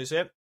 So you say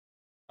it.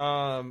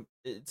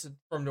 It's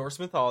from Norse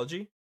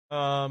mythology.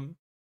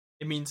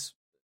 It means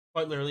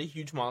quite literally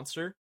huge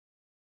monster,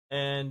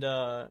 and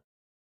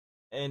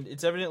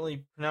it's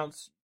evidently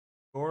pronounced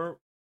what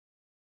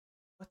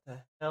the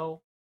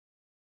hell?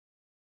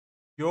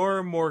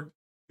 Jormungandr.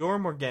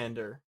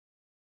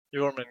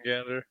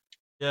 Jormungandr.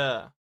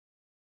 Yeah,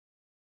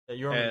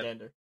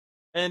 Jormungandr.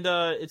 And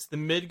it's the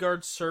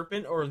Midgard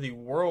serpent or the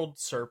world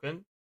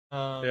serpent.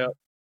 Yep.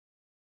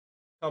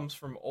 Comes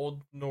from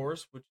Old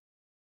Norse, which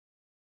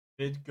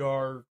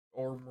Midgard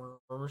or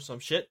some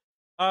shit.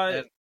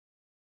 And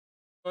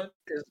What?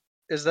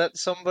 is that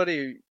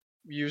somebody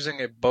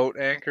using a boat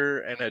anchor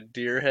and a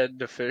deer head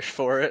to fish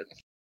for it?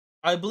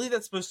 I believe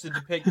that's supposed to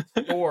depict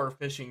Thor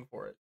fishing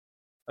for it.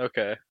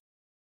 Okay.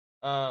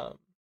 So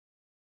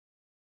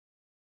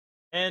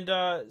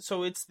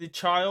it's the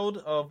child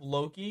of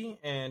Loki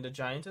and a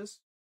giantess.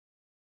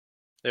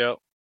 Yep.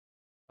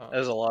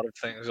 As a lot of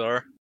things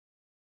are.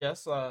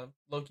 Yes,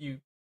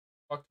 Loki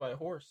fucked by a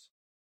horse.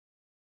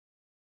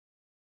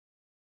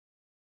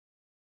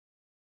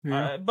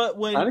 Yeah. But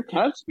when Can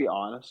I just be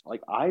honest?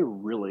 Like, I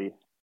really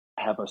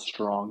have a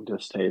strong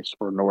distaste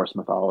for Norse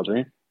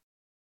mythology.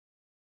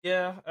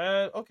 Yeah,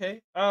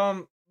 okay.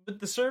 But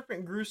the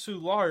serpent grew so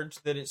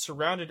large that it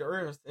surrounded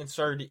Earth and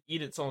started to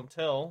eat its own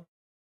tail.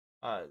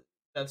 Uh,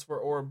 that's where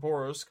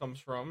Ouroboros comes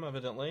from,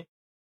 evidently.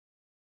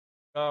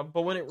 But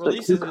when it So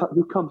releases it,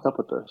 who comes up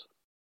with this?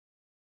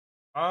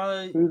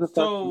 Who the fuck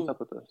comes so up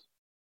with this?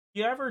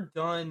 you ever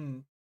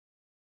done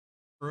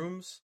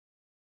rooms?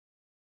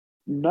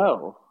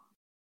 No,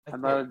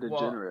 I'm not Okay, a well,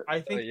 degenerate. I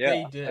think Yeah,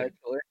 they did.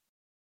 actually.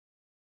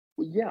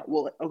 Well, yeah,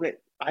 well, okay,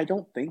 I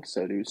don't think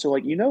so, dude. So,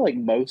 like, like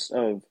most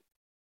of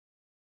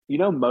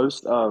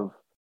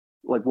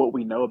like what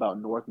we know about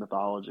Norse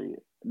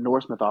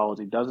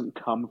mythology doesn't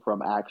come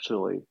from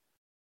actually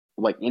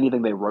like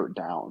anything they wrote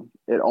down.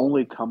 It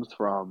only comes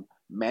from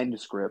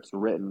manuscripts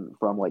written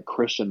from like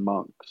Christian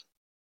monks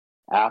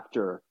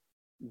after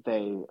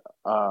they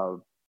uh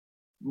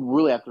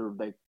really after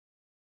they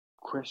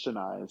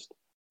Christianized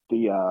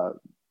the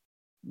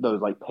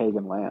those like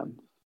pagan lands.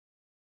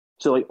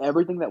 So like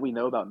everything that we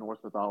know about Norse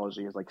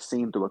mythology is like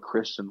seen through a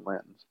Christian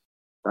lens.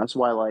 That's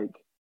why like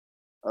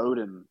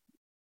Odin,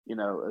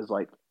 is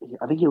like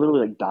I think he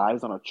literally like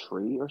dies on a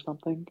tree or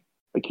something.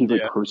 Like he's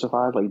like Yeah.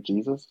 crucified like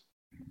Jesus.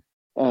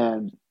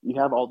 And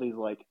you have all these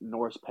like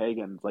Norse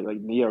pagans, like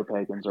neo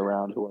pagans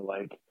around who are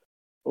like,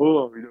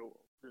 oh, I'm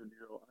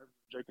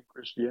rejecting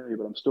Christianity,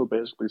 but I'm still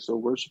basically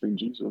still worshiping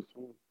Jesus.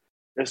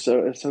 It's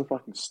so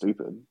fucking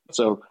stupid.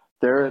 So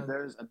Yeah.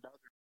 there's another.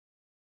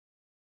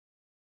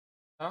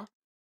 Huh?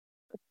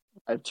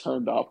 I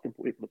turned off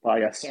completely the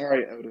podcast.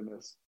 Sorry,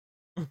 Odinists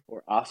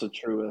or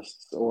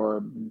Asatruists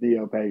or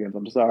neo pagans.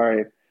 I'm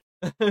sorry.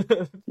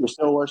 You're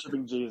still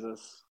worshiping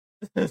Jesus.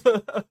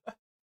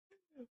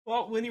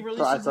 Well,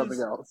 Try something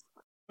else.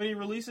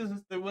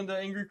 when the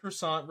angry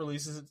croissant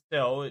releases its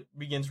tail, it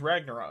begins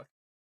Ragnarok,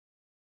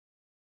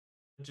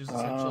 which is Oh,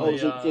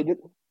 essentially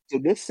so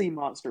this sea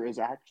monster is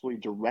actually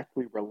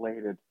directly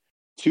related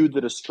to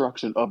the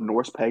destruction of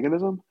Norse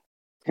paganism.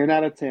 10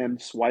 out of 10.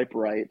 Swipe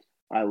right.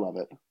 I love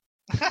it.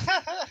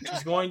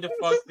 she's going to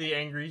fuck the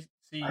angry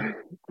sea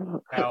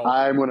cow.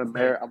 I'm gonna snake.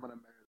 marry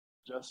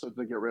just so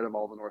to get rid of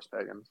all the Norse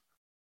pagans.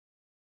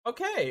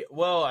 Okay,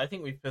 well, I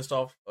think we've pissed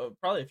off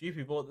probably a few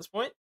people at this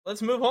point.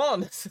 Let's move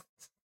on.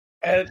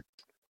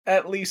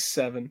 At least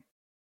 7.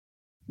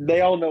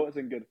 They all know it's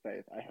in good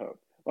faith. I hope.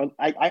 Well,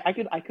 I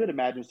could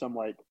imagine some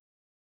like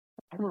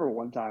I remember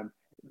one time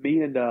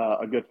me and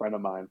a good friend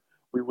of mine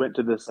we went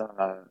to this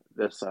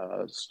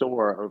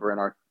store over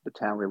in the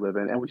town we live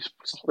in, and we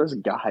saw this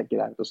guy get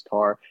out of his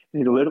car,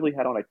 and he literally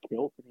had on a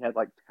kilt, and he had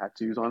like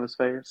tattoos on his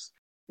face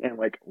and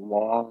like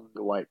long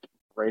like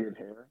braided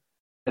hair,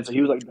 and so he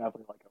was like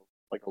definitely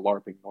like a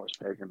LARPing Norse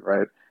pagan,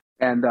 right?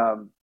 And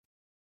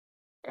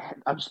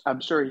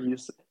I'm sure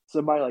he's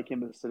somebody like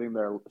him is sitting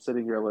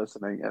here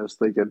listening and is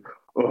thinking,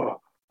 oh,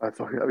 I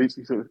mean,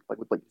 he's like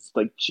with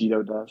like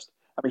Cheeto dust.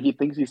 I mean, he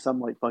thinks he's some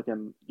like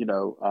fucking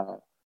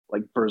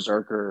like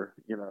berserker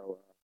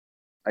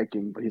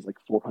Viking, but he's like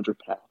 400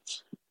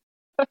 pounds.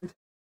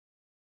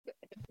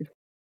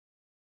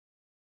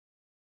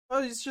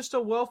 Oh, he's just a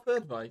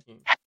well-fed Viking.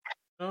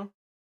 You know,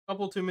 a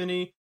couple too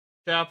many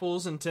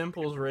chapels and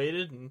temples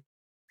raided, and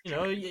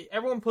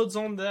everyone puts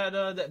on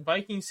that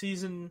Viking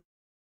season.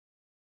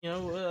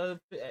 The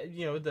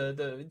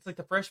it's like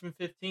the freshman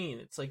 15.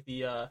 It's like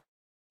the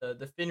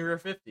Fenrir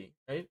 50,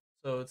 right?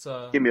 So it's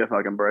Give me a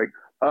fucking break.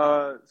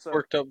 So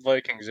Worked up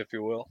Vikings, if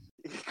you will.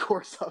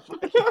 course up,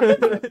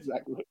 yeah,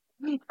 exactly.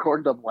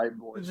 Corked up white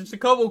boys. just a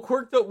couple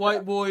quirked up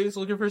white boys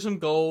looking for some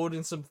gold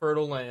and some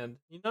fertile land.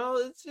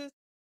 It's just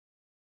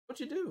what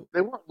you do.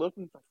 They weren't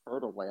looking for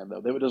fertile land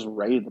though. They would just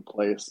raid the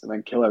place and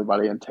then kill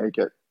everybody and take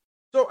it.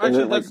 So And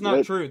actually, then, that's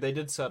not true. They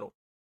did settle.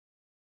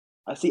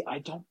 I see. I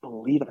don't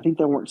believe it. I think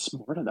they weren't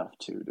smart enough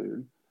to,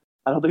 dude.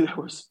 I don't think they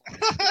were smart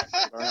enough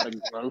to learn how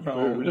to grow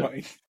Oh food.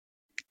 my.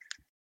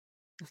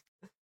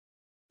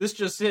 This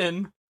just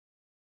in: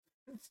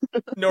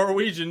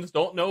 Norwegians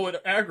don't know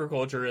what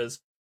agriculture is.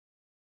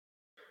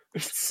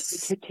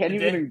 Can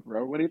you even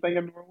grow anything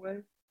in Norway?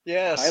 I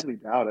Yes. highly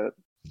doubt it.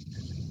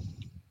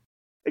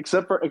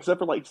 Except for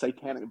like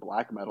satanic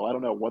black metal. I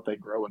don't know what they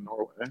grow in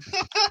Norway.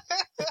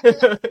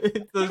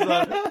 There's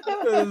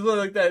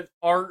like that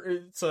art.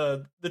 It's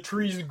the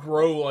trees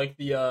grow like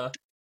the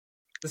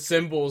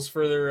symbols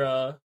for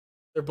their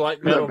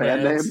black metal Their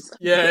band bands. names?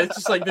 Yeah, it's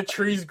just like the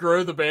trees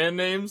grow the band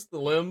names, the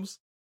limbs.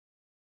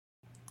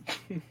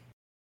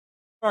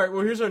 All right,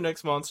 well here's our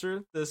next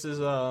monster. This is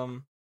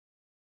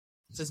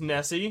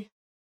Nessie.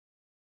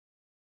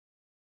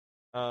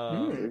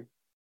 I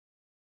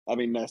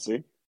mean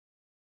Nessie.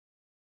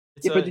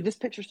 It's Yeah, but dude, this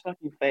picture's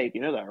fucking fake.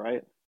 You know that,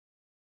 right?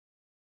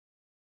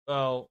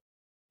 well,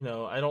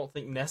 I don't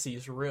think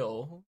Nessie's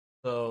real.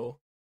 So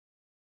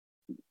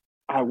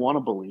I want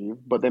to believe,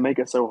 but they make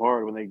it so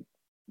hard when they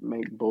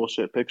make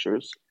bullshit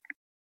pictures.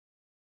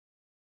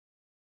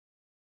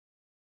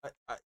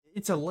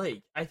 it's a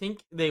lake. I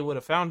think they would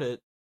have found it.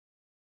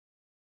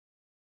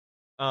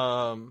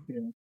 Yeah.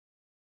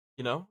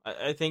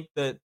 I think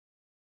that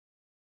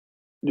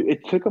Dude, it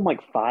took them like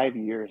 5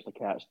 years to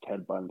catch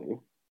Ted Bundy.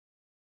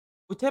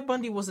 Well, Ted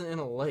Bundy wasn't in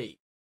a lake.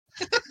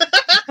 He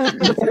was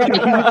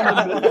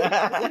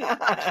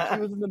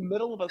in the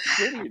middle of a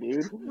city,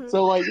 dude.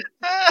 So like,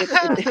 I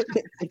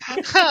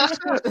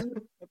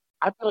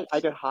feel like I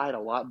could hide a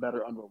lot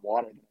better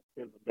underwater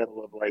than in the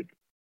middle of like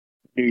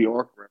New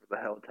York, wherever the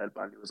hell Ted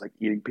Bundy was like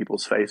eating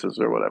people's faces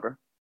or whatever.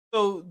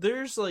 So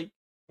there's like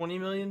 20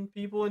 million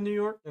people in New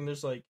York, and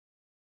there's like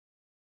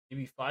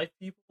maybe 5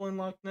 people in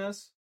Loch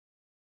Ness,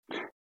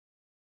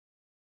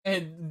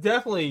 and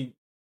definitely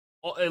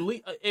at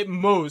least at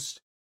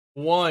most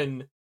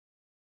one,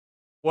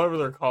 whatever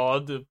they're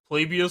called, the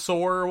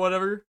plesiosaur or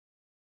whatever.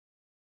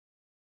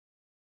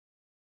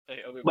 Hey,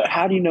 But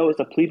how do you know it's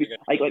a plebe?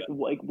 Like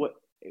what,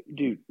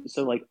 dude?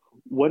 So like,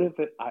 what if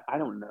it? I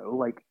don't know.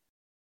 Like,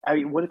 I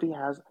mean, what if he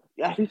has?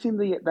 Have you seen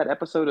that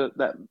episode of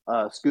that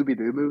Scooby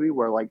Doo movie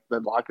where like the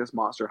Loch Ness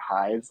monster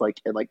hides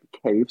like in like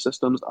cave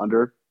systems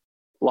under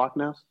Loch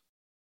Ness?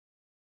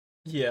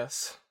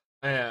 Yes,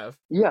 I have.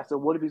 Yeah. So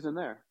what if he's in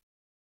there?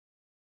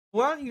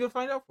 Why don't you go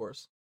find out for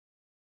us?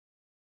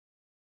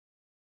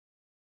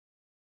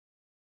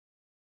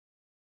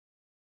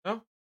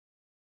 No,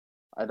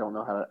 I don't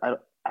know how to.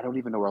 I don't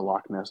even know where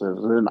Loch Ness is.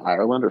 Is it in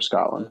Ireland or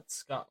Scotland? it's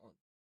Scotland.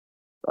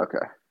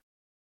 Okay.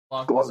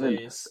 Loch Well, is then, a.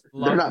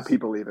 they're Loch not is-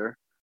 people either.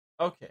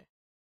 Okay.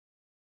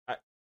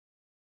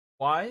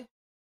 Why?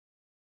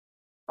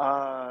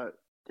 Have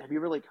you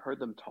ever like heard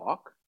them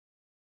talk?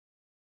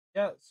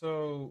 Yeah.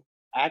 So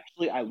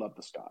Actually, I love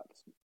the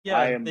Scots. yeah,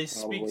 I am they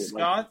speak probably,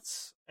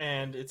 Scots,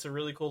 and it's a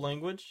really cool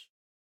language.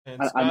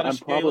 And I'm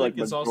Scottish probably Gaelic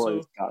like is majority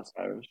also Scots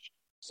Irish.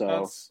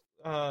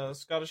 So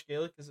Scottish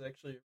Gaelic is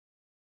actually.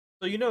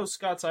 So you know,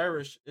 Scots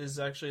Irish is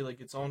actually like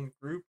its own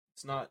group.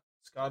 It's not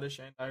Scottish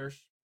and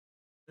Irish.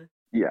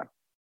 yeah.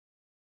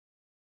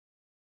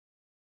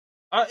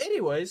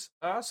 Anyways,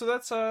 so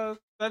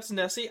that's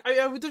Nessie.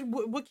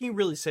 What can you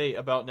really say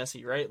about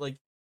Nessie, right? Like,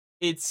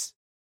 it's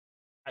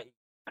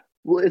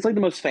Well, it's like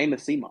the most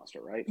famous sea monster,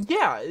 right?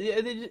 yeah,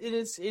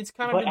 it's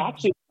kind of But been,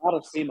 actually, it's not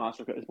a sea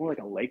monster. It's more like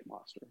a lake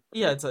monster.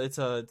 yeah, it's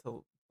a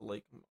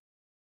lake.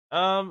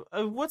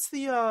 What's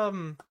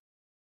the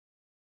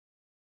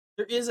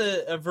There is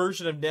a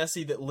version of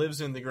Nessie that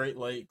lives in the Great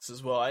Lakes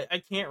as well.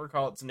 I can't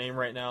recall its name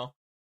right now,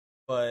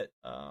 but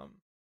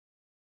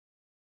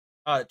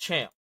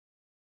Champ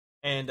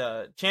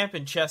Champ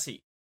and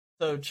Chessie.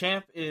 So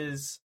Champ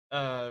is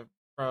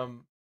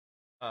from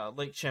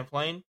Lake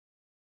Champlain,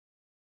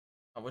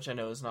 which I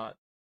know is not.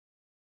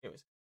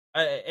 Anyways,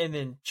 and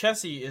then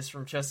Chessie is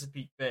from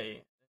Chesapeake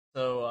Bay.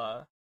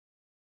 So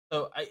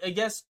I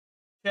guess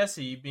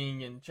Chessie being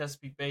in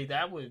Chesapeake Bay,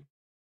 that would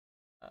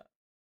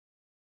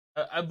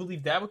I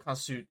believe that would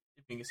constitute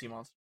it being a sea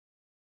monster.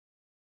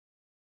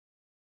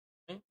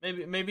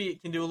 Maybe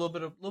it can do a little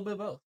bit of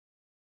both.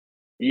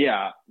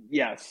 Yeah.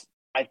 Yes.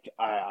 I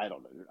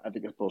don't know. I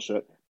think it's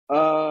bullshit.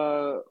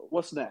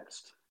 What's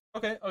next?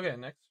 Okay,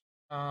 next.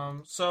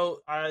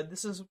 So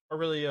this is a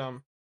really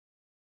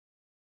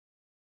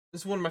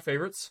this is one of my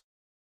favorites.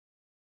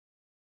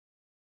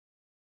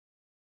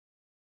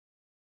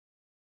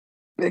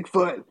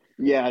 Bigfoot.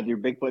 Yeah,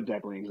 dude. Bigfoot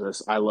definitely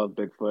exists. I love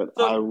Bigfoot.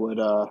 So- I would.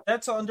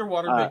 That's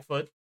underwater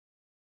Bigfoot.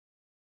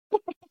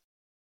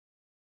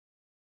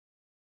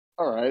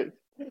 All right.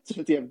 So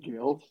does he have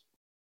gills?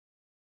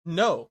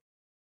 No.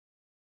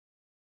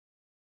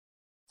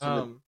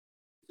 So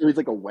he's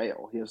like a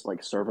whale. He has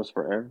like surface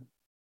for air.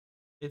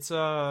 It's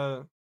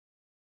hold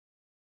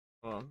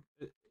on.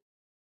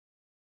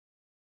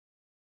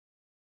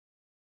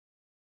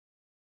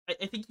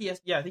 I think he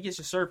has. Yeah, I think it's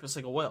just surface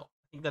like a whale.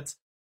 I think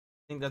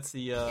that's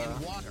the.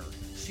 In water,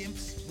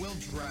 chimps will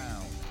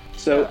drown.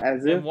 So yeah,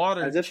 as if in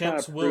water, as if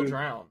chimps to will prove-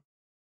 drown.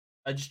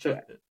 I just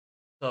checked it.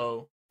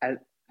 So as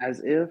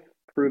if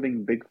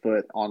proving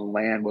Bigfoot on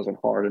land wasn't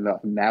hard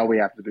enough. Now we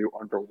have to do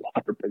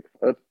underwater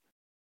Bigfoot.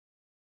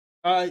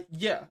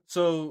 yeah.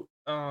 So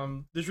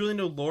there's really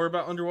no lore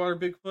about underwater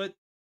Bigfoot.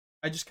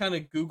 I just kind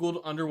of Googled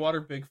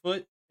underwater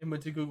Bigfoot and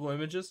went to Google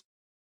Images.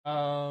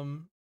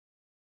 I'm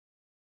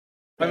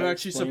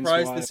actually explains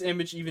surprised why. this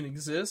image even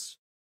exists.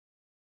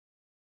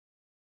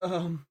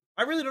 I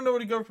really don't know where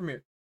to go from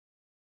here.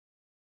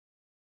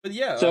 But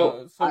yeah,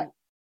 So I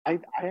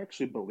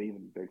actually believe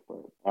in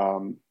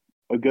Bigfoot.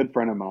 A good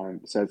friend of mine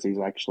says he's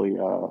actually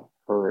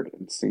heard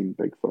and seen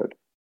Bigfoot.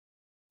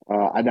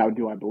 I now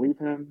do I believe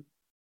him?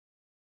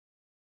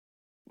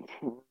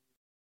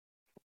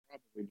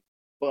 Probably,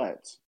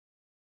 but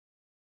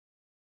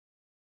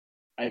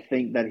I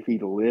think that if he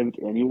lived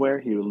anywhere,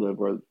 he would live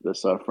where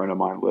this friend of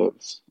mine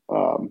lives,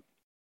 out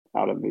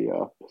in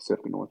the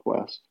Pacific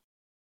Northwest,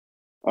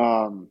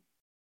 um,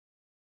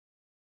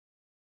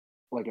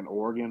 like in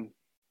Oregon,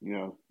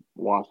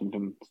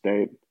 Washington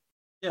State,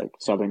 yeah. like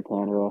Southern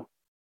Canada,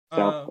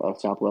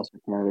 Southwestern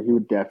Canada. He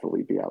would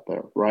definitely be out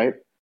there, right?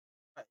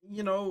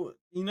 The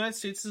United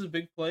States is a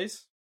big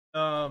place.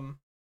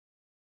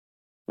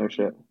 No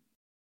shit.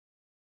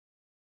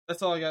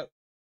 That's all I got.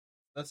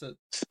 That's it.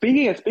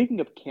 Speaking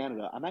of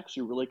Canada, I'm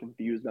actually really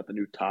confused about the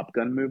new Top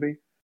Gun movie.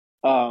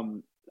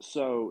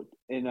 So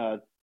in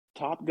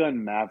Top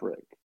Gun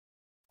Maverick,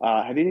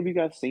 have any of you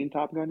guys seen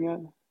Top Gun yet?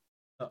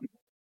 No.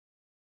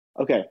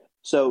 Okay,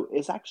 so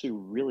it's actually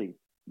really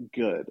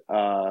good.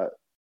 Tom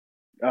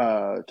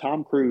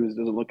Cruise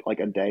doesn't look like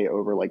a day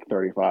over like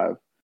 35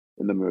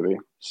 in the movie.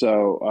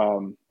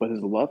 So, but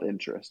his love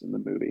interest in the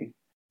movie,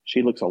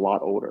 she looks a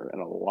lot older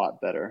and a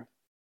lot better.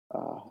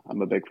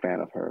 I'm a big fan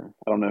of her.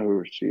 I don't know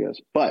who she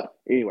is, but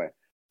anyway,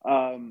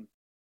 um,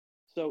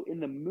 so in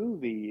the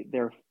movie, they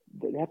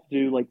have to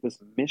do like this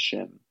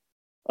mission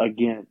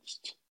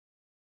against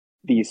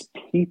these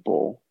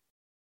people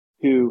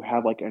who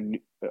have like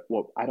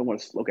well, I don't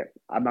want to. Okay,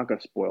 I'm not going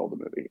to spoil the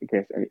movie in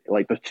case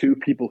like the two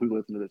people who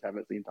listen to this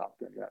haven't seen Top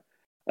Gun yet.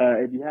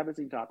 If you haven't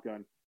seen Top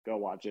Gun, go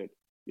watch it.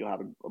 You'll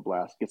have a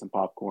blast. Get some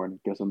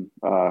popcorn. Get some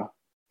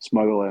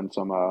smuggle in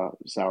some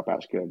Sour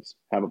Patch Kids.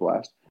 Have a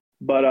blast.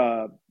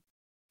 But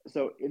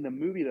so in the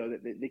movie though,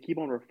 they keep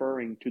on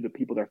referring to the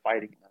people they're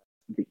fighting as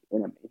the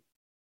enemy,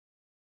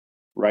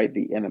 right?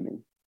 The enemy,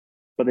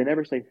 but they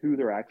never say who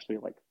they're actually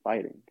like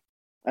fighting.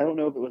 I don't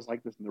know if it was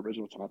like this in the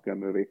original Top Gun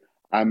movie.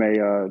 I'm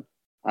a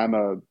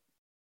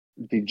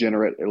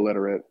degenerate,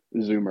 illiterate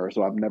Zoomer,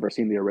 so I've never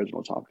seen the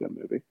original Top Gun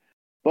movie.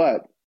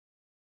 But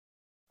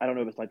I don't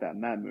know if it's like that in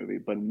that movie.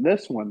 But in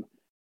this one,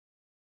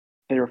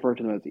 they refer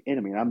to them as the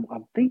enemy. And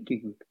I'm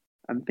thinking,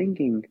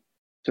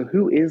 so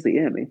who is the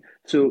enemy?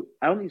 So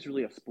I don't think it's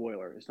really a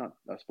spoiler. It's not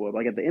a spoiler.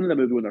 Like at the end of the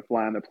movie when they're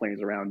flying their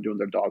planes around doing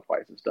their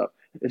dogfights and stuff,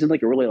 it's in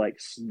like a really like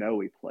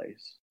snowy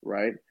place,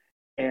 right?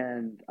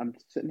 And I'm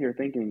sitting here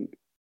thinking,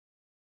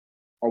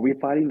 are we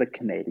fighting the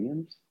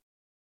Canadians?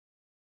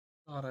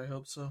 God, I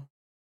hope so.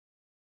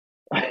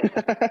 Like,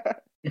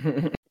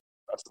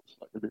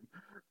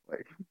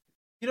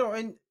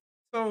 And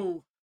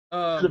so,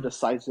 should have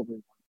decisively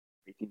won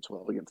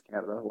 1812 against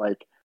Canada.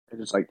 Like, they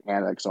just like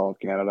annexed all of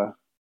Canada,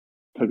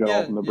 took it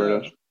all from the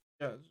British.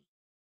 yeah,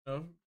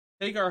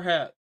 take our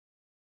hat.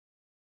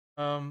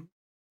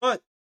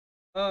 But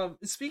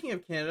speaking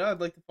of Canada,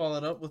 I'd like to follow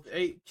it up with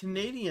a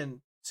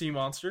Canadian sea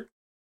monster.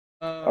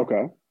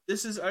 Okay.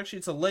 This is actually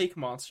it's a lake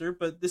monster,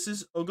 but this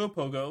is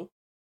Ogopogo.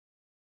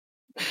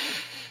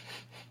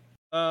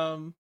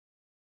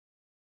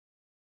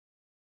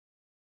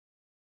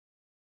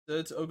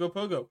 It's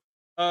Ogopogo.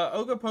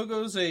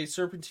 Ogopogo is a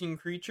serpentine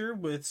creature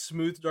with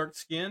smooth, dark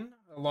skin,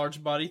 a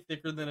large body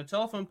thicker than a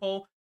telephone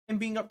pole, and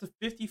being up to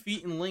 50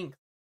 feet in length.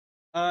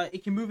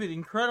 It can move at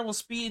incredible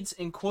speeds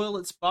and coil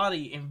its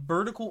body in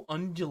vertical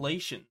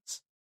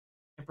undulations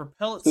and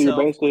propel So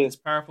itself with its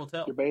powerful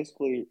tail.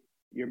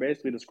 you're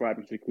basically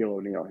describing Shaquille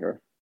O'Neal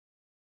here.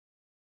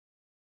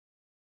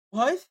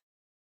 What?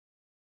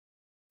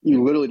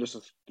 You literally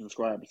just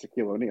described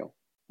Shaquille O'Neal.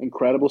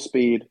 Incredible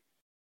speed,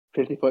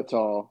 50 foot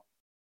tall.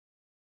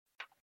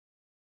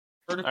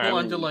 Vertical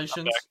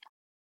undulations.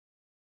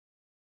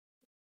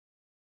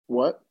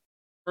 What?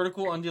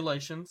 Vertical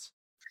undulations.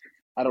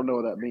 I don't know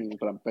what that means,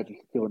 but I bet you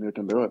Shaquille O'Neal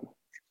can do it.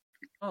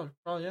 Oh,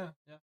 probably yeah.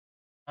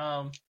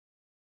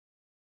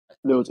 If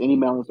there was any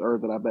mountain on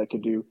earth that I bet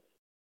could do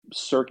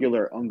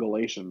circular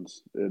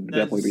undulations, it'd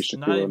definitely be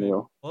Shaquille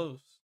O'Neal. Close.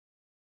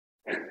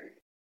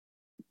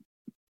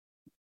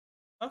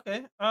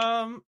 Okay.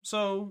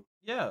 So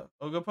yeah,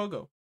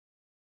 Ogopogo.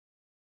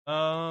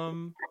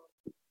 Well,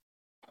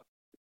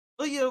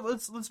 yeah.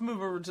 Let's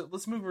move over to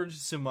some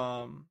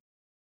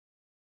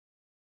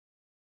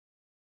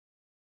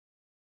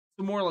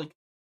more like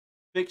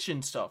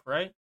fiction stuff,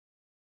 right?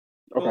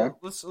 Okay.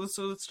 Well,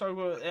 let's talk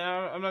about.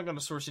 I'm not going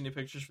to source any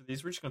pictures for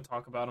these. We're just going to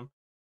talk about them.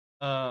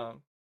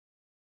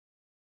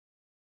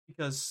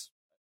 Because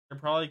they're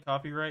probably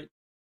copyright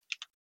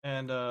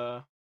and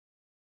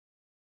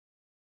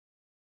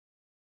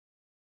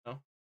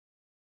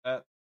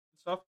that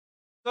stuff.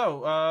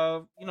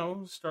 So,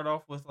 start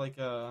off with like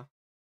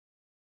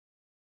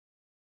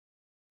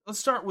let's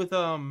start with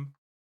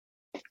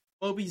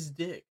Moby's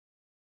dick.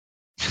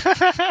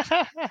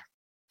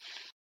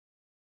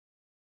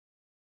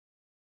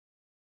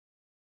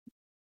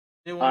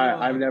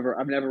 I've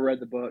never read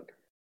the book.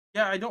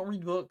 Yeah, I don't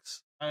read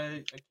books.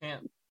 I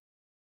can't.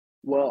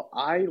 Well,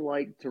 I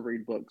like to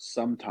read books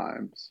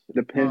sometimes. It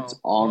depends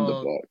on the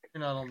book.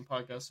 You're not on the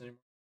podcast anymore.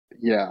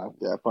 Yeah,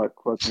 fuck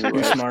me,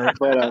 You're smart.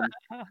 But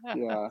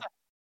yeah.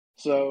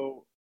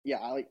 So yeah,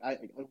 I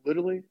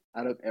literally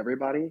out of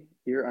everybody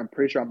here, I'm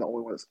pretty sure I'm the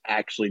only one that's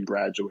actually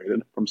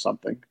graduated from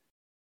something.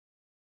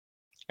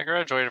 I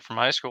graduated from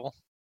high school.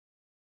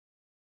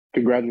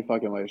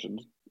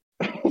 Congratulations.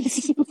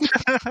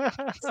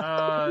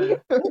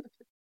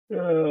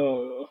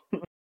 Oh.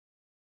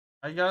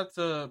 I got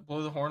to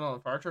blow the horn on a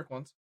fire truck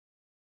once.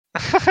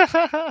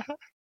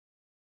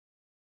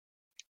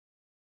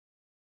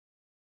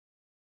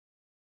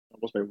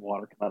 Almost made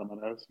water come out of my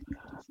nose.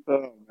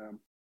 Oh man.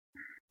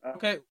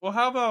 Okay, well,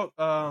 how about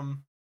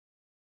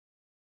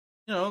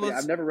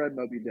I've never read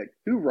Moby Dick.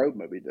 Who wrote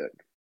Moby Dick?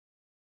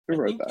 Who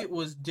wrote that? I think it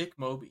was Dick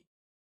Moby.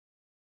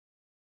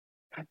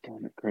 God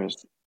damn it,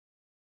 Chris.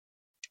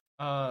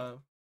 How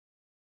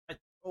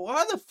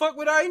the fuck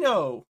would I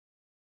know?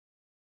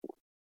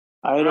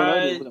 I don't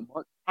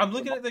know. I'm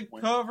looking at the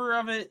cover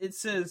of it. It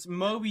says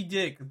Moby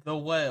Dick, the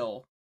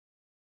whale.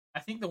 I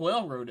think the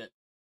whale wrote it.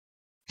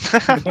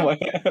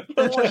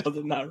 The child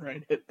did not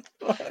write it.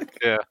 Fuck.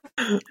 Yeah.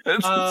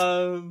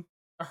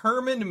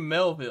 Herman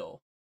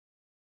Melville.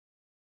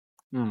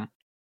 Hmm.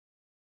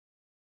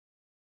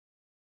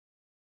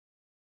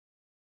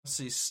 Let's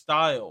see.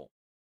 Style.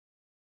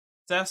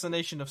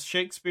 Assassination of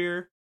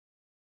Shakespeare.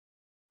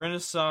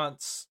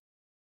 Renaissance.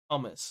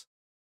 Hummus.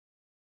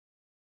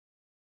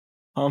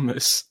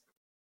 Hummus.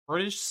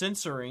 British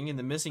censoring in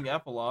the missing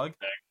epilogue.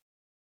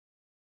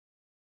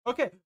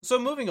 Okay, so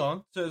moving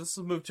on. So let's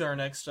move to our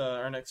next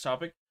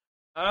topic.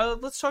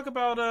 Let's talk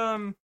about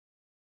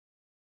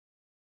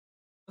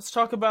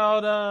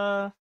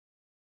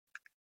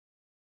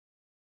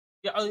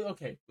yeah,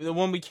 okay. The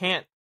one we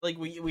can't, like,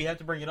 we have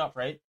to bring it up,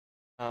 right?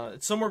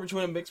 It's somewhere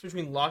between a mix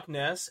between Loch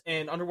Ness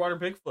and underwater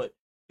Bigfoot.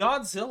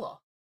 Godzilla.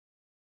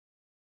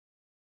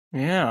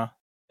 Yeah.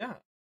 Yeah.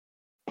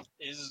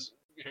 Here's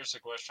the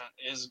question: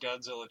 is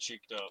Godzilla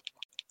cheeked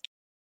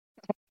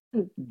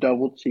up?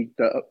 Double cheeked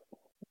up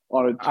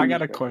on a Tuesday. I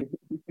got a question.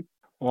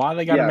 Why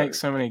they gotta Yeah. make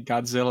so many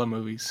Godzilla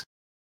movies?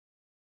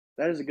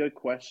 That is a good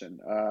question.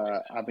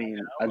 I mean,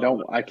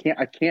 I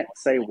can't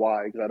say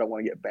why because I don't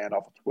want to get banned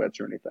off of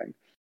Twitch or anything.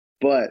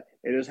 But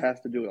it just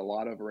has to do with a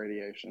lot of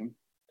radiation.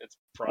 It's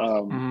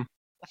profit.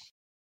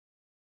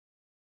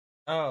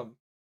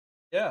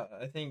 Yeah,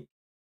 I think,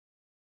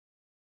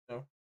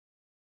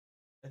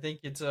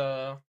 it's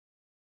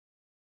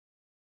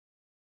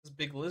this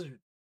big lizard.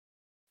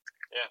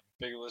 Yeah,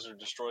 big lizard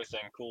destroy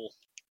thing. Cool.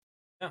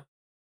 Yeah.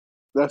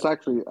 That's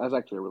actually a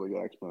really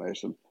good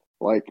explanation.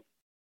 Like,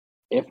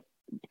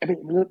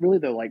 really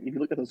though, like if you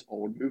look at those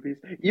old movies,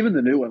 even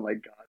the new one, like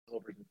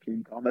Godzilla vs.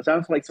 King Kong, that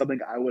sounds like something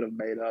I would have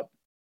made up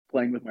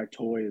playing with my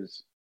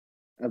toys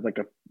as like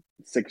a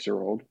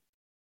 6-year-old.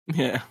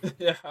 Yeah.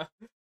 Yeah.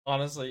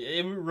 Honestly,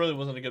 it really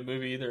wasn't a good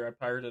movie either. I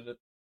pirated it.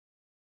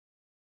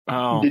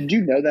 Oh. Did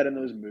you know that in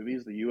those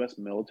movies, the U.S.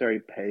 military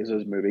pays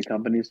those movie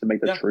companies to make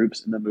the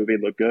troops in the movie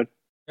look good?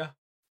 Yeah.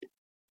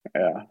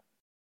 Yeah.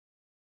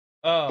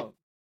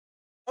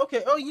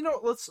 Okay.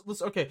 Oh, let's.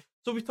 Okay.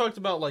 So we talked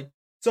about like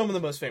some of the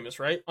most famous,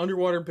 right?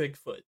 Underwater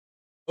Bigfoot,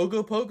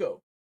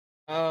 Ogopogo,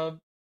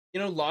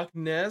 Loch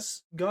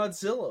Ness,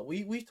 Godzilla.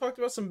 We've talked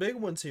about some big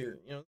ones here.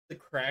 The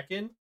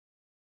Kraken,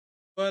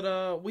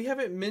 but we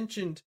haven't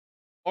mentioned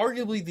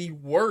arguably the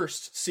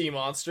worst sea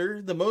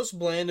monster, the most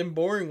bland and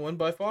boring one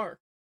by far.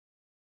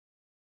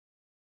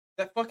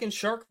 That fucking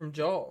shark from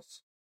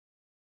Jaws.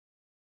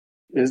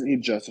 Isn't he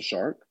just a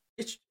shark?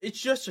 It's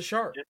just a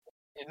shark.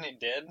 Isn't he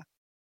dead?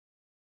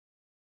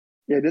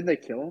 Yeah, did they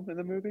kill him in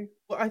the movie?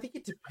 Well, I think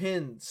it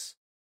depends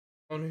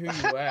on who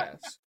you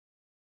ask.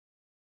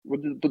 Well,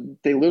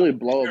 they literally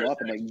blow him up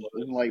and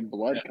like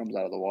blood comes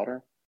out of the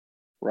water,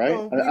 right?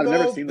 Oh, I've we've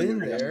never all seen the been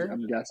movie. there.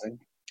 I'm guessing.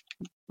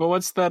 But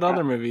what's that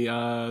other movie?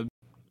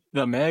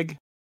 The Meg?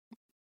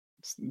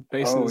 It's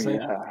based on the same.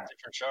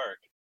 Different shark.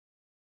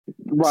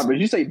 Right, but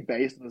you say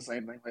based on the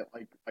same thing,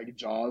 like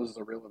Jaws is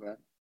a real event.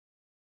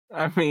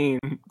 I mean,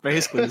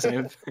 basically the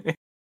same thing.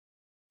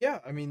 Yeah,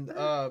 I mean,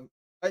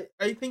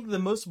 I think the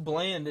most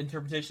bland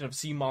interpretation of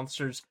sea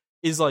monsters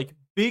is like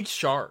big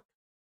shark.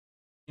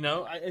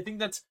 I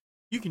think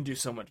you can do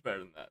so much better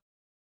than that.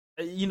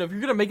 If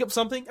you're gonna make up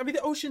something, I mean,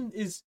 the ocean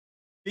is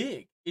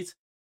big. It's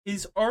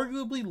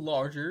arguably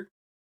larger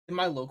than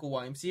my local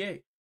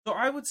YMCA. So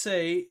I would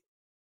say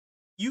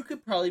you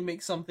could probably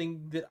make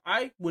something that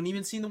I wouldn't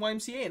even see in the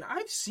YMCA, and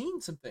I've seen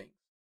some things.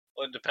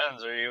 Well, it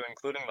depends. Are you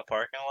including the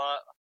parking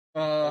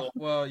lot?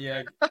 Well,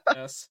 yeah,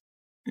 yes.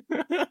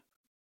 Gotta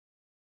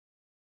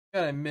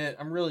admit,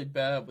 I'm really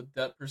bad with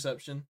depth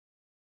perception.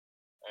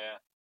 Yeah.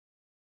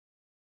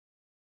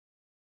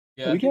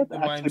 Yeah, I think the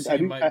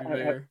YMCA might be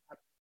bigger.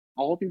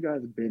 All of you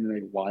guys have been in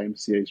a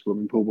YMCA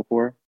swimming pool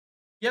before?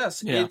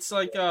 Yes, Yeah. It's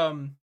like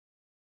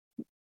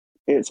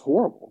it's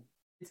horrible.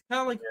 It's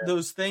kind of like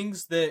those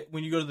things that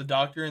when you go to the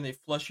doctor and they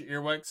flush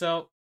your earwax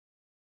out.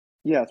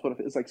 Yeah, that's what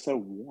it's like. So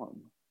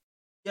warm.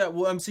 Yeah,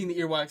 well, I'm seeing the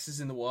earwax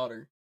is in the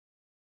water.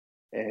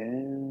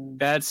 And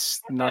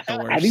that's not the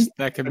worst.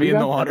 That could be in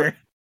the water.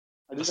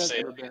 The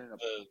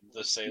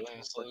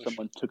saline solution.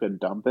 Someone took a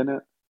dump in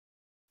it,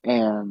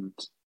 and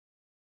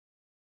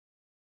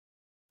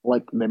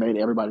like they made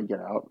everybody get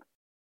out.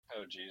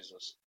 Oh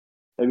Jesus!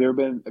 Have you ever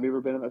been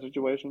in that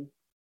situation?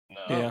 No.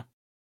 Yeah.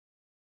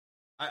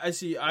 I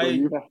see.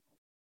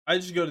 I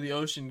just go to the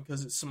ocean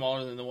because it's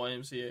smaller than the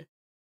YMCA.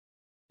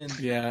 And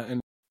yeah,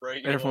 and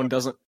everyone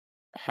doesn't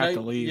have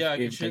to leave. Yeah, I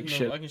can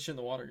shit in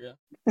the water. Yeah.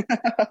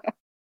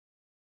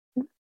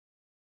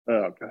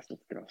 Oh, that's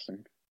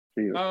disgusting.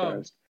 Jesus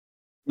Christ.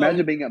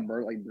 Imagine being at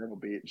Myrtle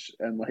Beach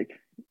and like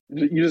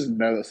you just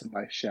know that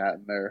somebody shat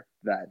in there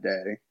that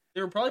day.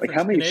 They were probably like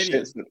how many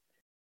shits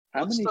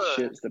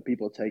that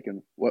people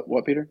taken?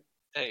 What Peter?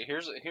 Hey,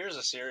 here's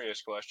a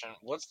serious question.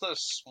 What's the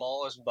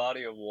smallest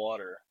body of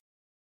water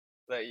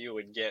that you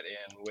would get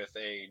in with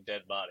a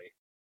dead body?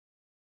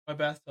 My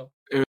bathtub.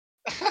 You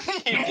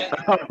get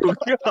oh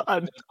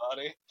God! Dead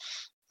body.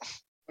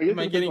 Am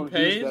I getting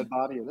paid? Dead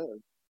body it is.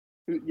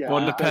 Yeah,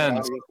 well, it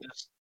depends.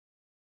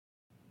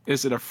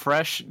 Is it a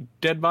fresh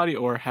dead body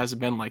or has it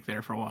been like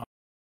there for a while?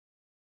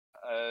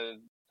 I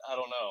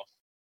don't know.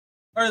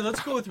 All right, let's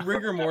go with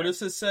rigor mortis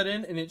has set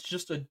in, and it's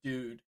just a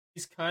dude.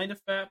 He's kind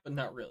of fat, but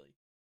not really.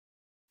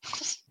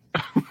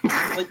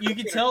 Like, you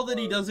can tell that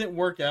he doesn't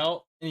work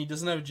out and he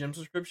doesn't have a gym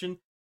subscription,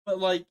 but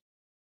like,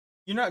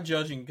 you're not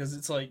judging because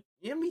it's like,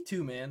 yeah, me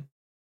too, man.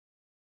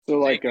 So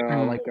like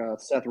Hmm.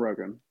 Seth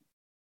Rogen.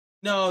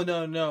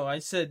 No. I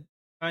said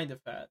kind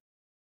of fat.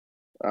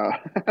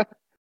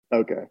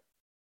 Okay.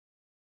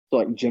 So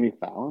like Jimmy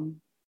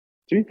Fallon.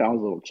 Jimmy Fallon's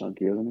a little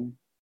chunky, isn't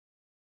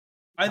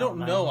I don't don't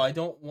know. know. I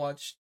don't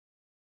watch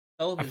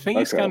I television.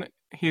 think Okay.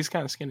 he's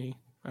kind of skinny.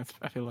 I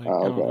feel he? like I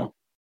don't Okay. know.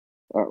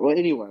 Well,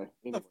 anyway.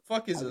 What the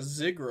fuck is a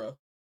Zigra?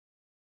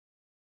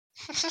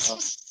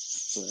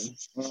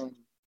 Um,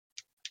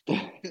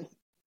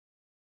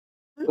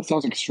 that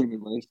sounds extremely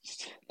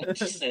racist. I'm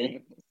just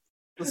saying.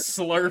 The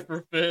slur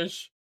for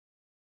fish.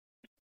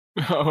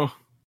 Oh,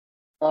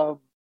 Um.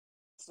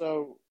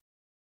 So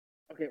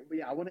okay, but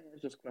yeah, I want to answer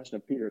this question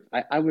of Peter's.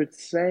 I would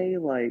say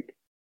like,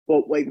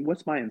 well, like,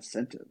 what's my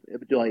incentive? It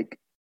would be like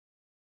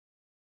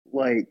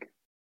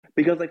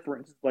because like for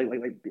instance, like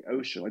the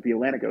ocean, like the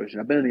Atlantic Ocean.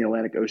 I've been in the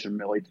Atlantic Ocean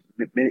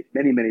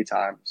many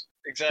times,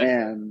 Exactly.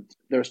 and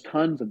there's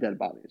tons of dead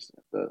bodies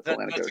in the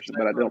Atlantic That's Ocean,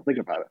 but I exactly don't think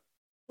about it,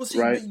 Well, see,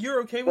 right? but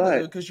you're okay with it though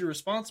But because you're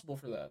responsible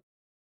for that.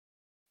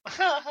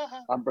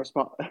 right. I'm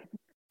responsible.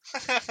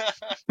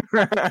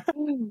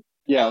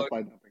 Yeah, Alex that's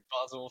my dumping.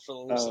 responsible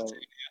for the Uh, Lusitania.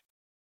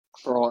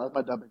 for all that's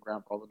my dumping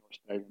ground for all the Norse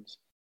pagans.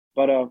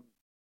 But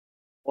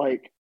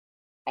like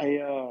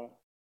I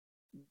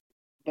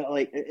but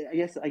like I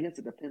guess it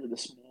depends on the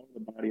smaller the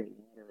body of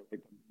water,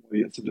 like the more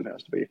the incentive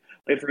has to be.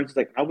 Like for instance,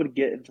 like I would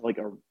get into like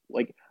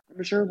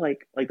I'm sure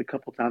like the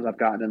couple times I've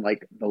gotten in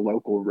like the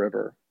local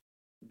river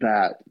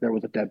that there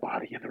was a dead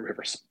body in the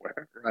river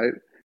somewhere, right?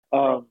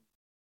 Um,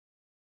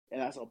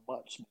 and that's a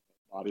much smaller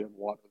body of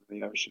water than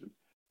the ocean.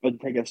 But to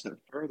take it a step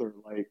further,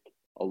 like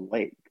a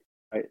lake,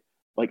 right?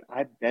 Like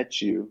I bet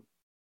you,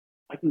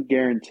 I can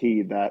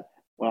guarantee that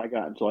when I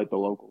got into like the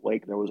local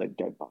lake, there was a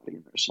dead body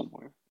in there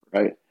somewhere,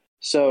 right?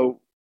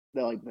 So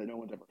that no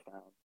one's ever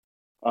found.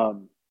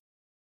 Um,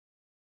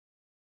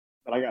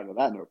 but I got into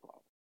that no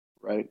problem,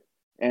 right?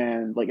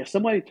 And like if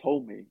somebody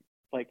told me,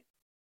 like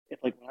if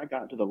like when I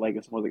got into the lake,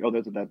 if someone was like, "Oh,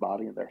 there's a dead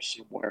body in there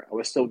somewhere," I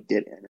would still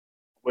get in it.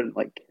 I wouldn't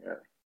like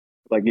care.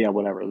 Like yeah,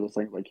 whatever. This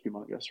thing's like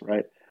humongous,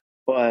 right?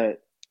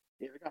 But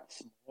if it got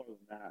smaller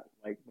than that,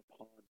 like the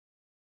pond,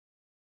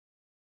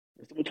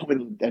 if someone told me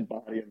there's a dead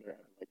body in there,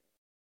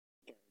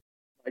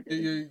 I'd be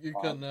like, You're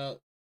cutting out.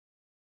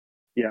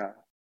 yeah.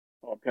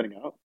 Oh, I'm cutting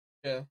out.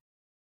 Yeah, Am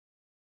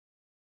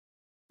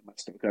I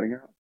still cutting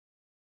out?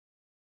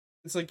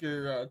 it's like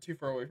you're too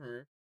far away from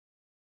your.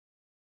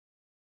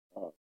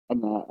 I'm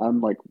not.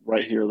 I'm like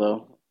right here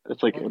though.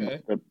 It's like Okay.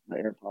 the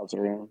AirPods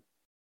are on.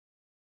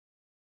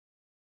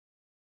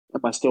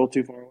 Am I still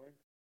too far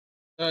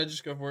away?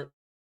 Just go for it.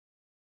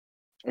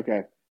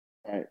 Okay.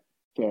 All right.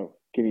 So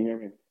can you hear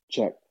me?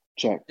 Check.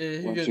 Check. Yeah,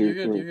 you're One, good. two, You're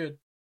good. three. You're good.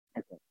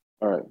 Okay.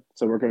 All right.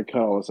 So we're gonna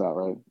cut all this out,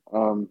 right?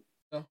 No.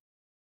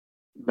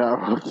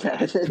 No.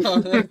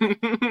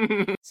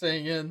 Okay.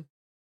 Saying in.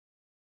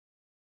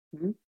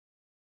 Hmm?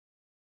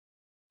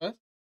 What? I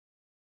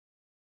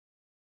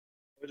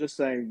was just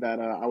saying that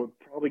I would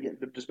probably get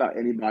into just about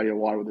any body of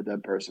water with a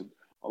dead person,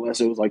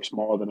 unless it was like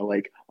smaller than a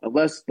lake,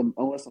 unless the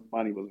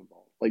money was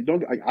involved. Like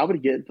don't like I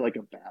would get into like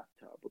a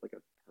bathtub with like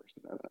a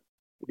person in it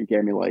if you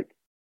gave me like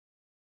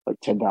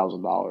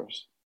 $10,000.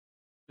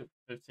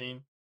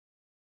 15.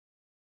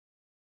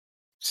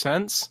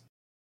 Cents?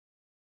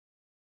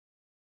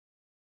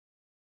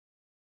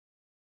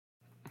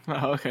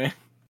 Oh, okay.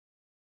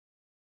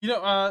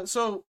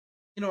 So,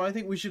 I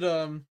think we should,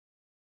 I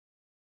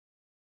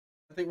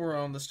think we're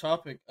on this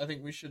topic. I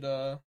think we should,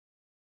 you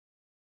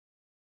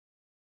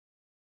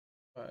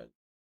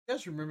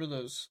guys remember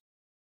those?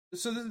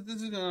 So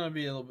this is gonna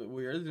be a little bit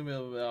weird. It's gonna be a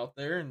little bit out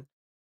there and a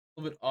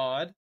little bit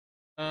odd.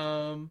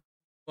 Um,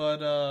 but,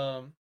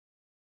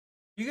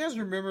 you guys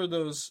remember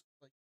those,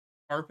 like,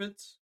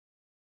 carpets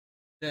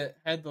that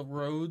had the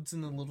roads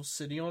and the little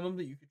city on them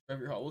that you could drive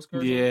your Hot Wheels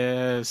cars on?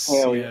 Yes,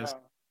 Hell yes.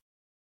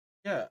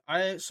 yeah.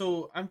 Yeah,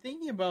 so I'm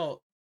thinking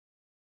about,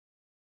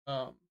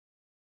 um,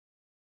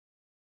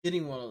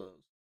 getting one of those.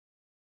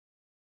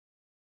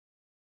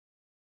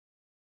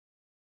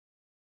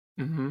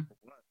 Mm-hmm.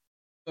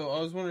 So I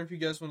was wondering if you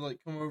guys would like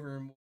come over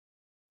and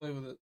play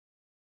with it.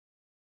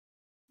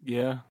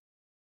 Yeah.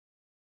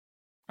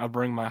 I'll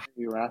bring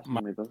You were asking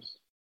my me this.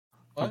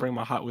 I'll What? bring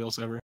my Hot Wheels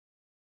over.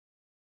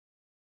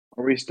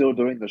 Are we still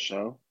doing the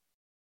show?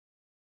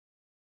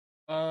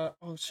 Oh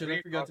shit! What are I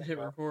you forgot to talking hit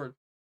about? record.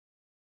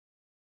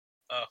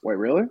 Oh, Wait,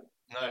 really?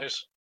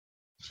 nice.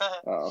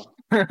 Oh,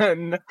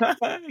 No,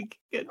 I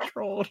get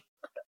trolled.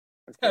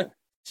 okay.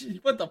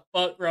 What the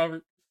fuck,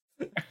 Robert?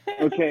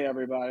 Okay,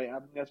 everybody. I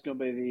think that's going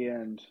to be the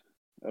end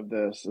of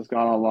this. It's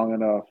gone on long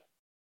enough.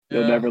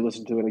 You'll Yeah. never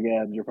listen to it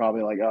again. You're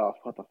probably like, oh,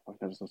 what the fuck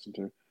did I just listen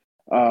to?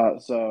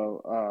 Fuck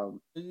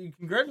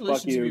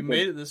Congratulations if you. you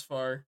made it this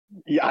far.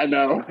 Yeah, I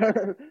know.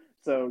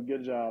 So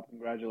good job.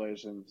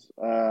 Congratulations.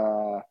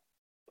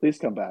 Please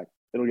come back.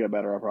 It'll get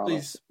better, I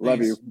promise. Please,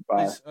 Love you. please,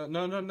 Bye. please.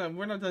 No,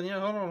 we're not done yet.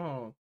 Hold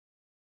on.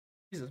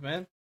 Jesus,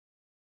 man.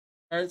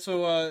 All right,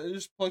 so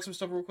just plug some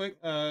stuff real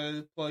quick.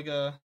 Plug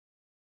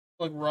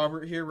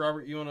Robert here.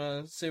 Robert, you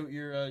wanna say what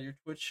your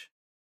Twitch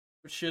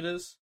shit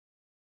is?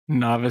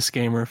 Novice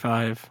Gamer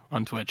 5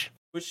 on Twitch.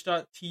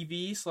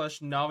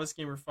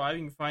 Twitch.tv/NoviceGamer5. You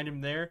can find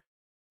him there.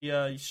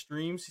 He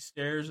streams. He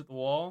stares at the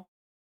wall.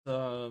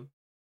 It's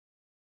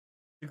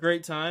a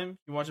great time.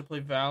 You watch him play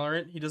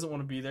Valorant. He doesn't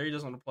want to be there. He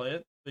doesn't want to play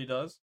it, but he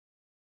does.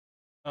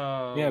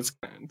 Yeah, it's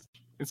kind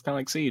of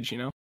like Siege, you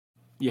know.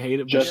 You hate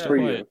it, but Just you for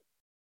play you. it.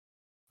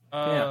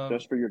 Yeah.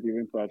 Just for your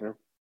viewing pleasure.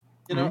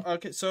 You know.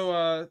 Okay.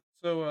 So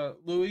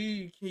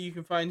Louis, you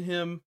can find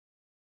him.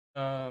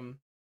 Find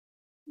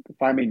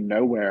me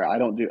nowhere. I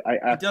don't do.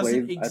 I He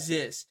doesn't played.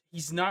 exist.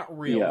 He's not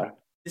real. Yeah.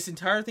 This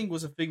entire thing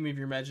was a figment of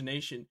your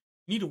imagination.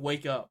 You need to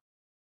wake up.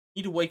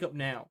 You need to wake up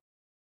now.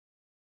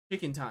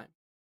 Chicken time.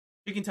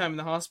 Chicken time in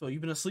the hospital.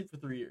 You've been asleep for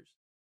 3 years.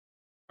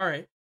 All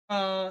right.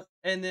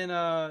 And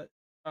then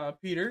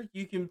Peter,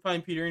 you can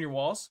find Peter in your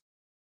walls.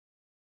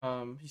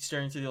 He's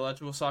staring through the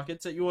electrical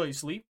sockets at you while you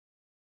sleep.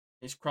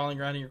 He's crawling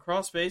around in your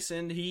crawl space,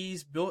 and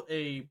he's built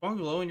a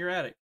bungalow in your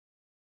attic.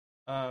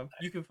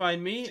 You can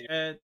find me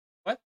at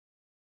what?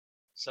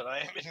 So I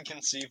am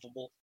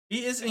inconceivable.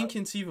 He is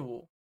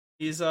inconceivable.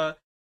 He's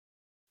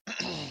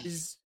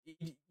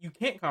you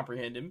can't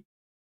comprehend him.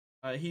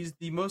 He's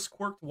the most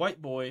quirked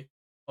white boy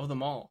of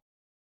them all.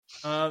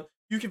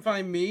 You can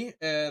find me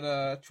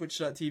at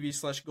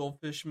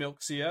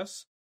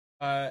twitch.tv/goldfishmilkcs,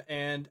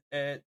 and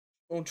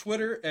on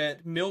Twitter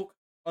at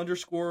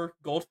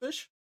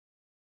milk_goldfish.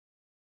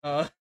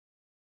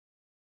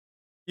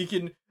 You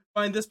can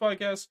find this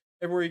podcast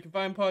everywhere you can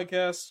find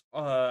podcasts,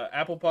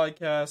 Apple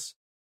Podcasts,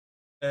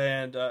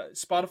 and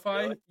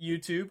Spotify,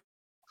 YouTube,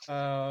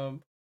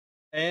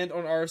 and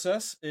on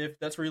RSS, if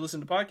that's where you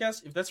listen to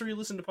podcasts. If that's where you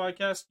listen to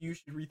podcasts, you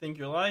should rethink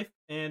your life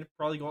and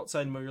probably go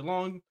outside and mow your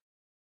lawn.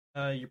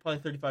 You're probably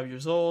 35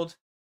 years old,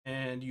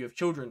 and you have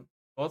children.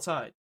 Go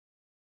outside.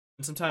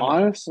 Spend some time.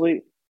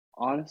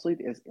 Honestly,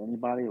 is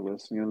anybody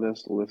listening to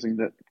this listening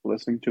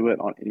to it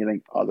on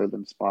anything other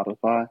than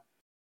Spotify?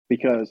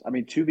 Because I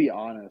mean, to be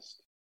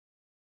honest,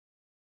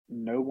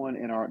 none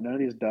of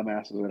these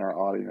dumbasses in our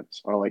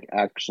audience are like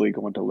actually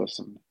going to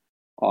listen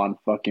on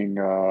fucking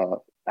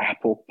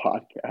Apple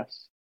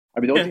Podcasts.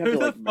 I mean, don't you have to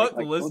like make,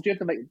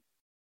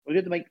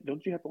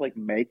 don't you have to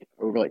make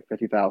over like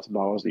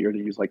 $50,000 a year to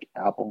use like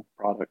Apple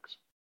products?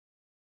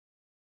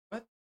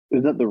 What?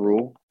 Isn't that the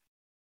rule?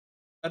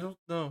 I don't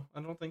know.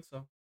 I don't think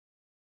so.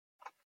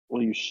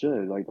 Well, you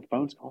should. Like the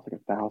phones cost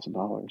like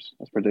 $1,000.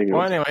 That's ridiculous.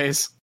 Well,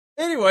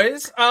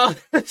 anyways,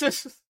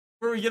 just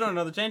before we get on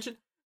another tangent,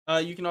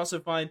 you can also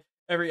find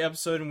every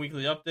episode and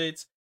weekly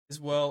updates, as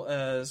well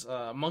as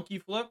Monkey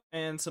Flip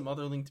and some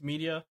other linked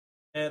media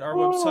at our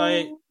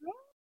website,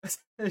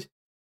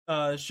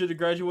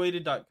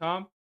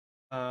 shouldhagraduated.com.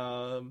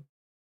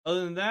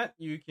 Other than that,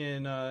 you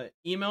can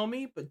email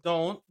me, but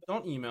don't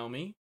email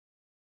me.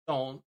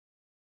 Don't.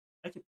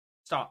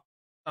 Stop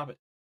it.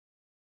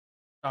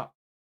 Stop.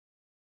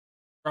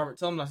 Robert,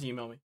 tell him not to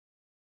email me.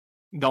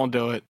 Don't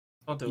do it.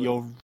 Don't do it.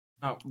 You'll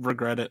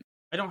regret it.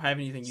 I don't have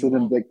anything you Send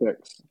him want. dick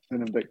pics.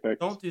 Send him dick pics.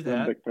 Don't do Send him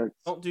that. dick pics.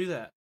 Don't do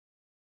that.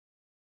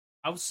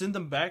 I'll send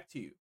them back to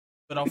you,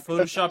 but I'll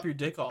Photoshop your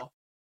dick off.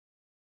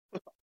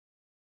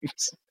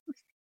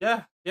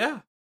 Yeah. What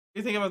do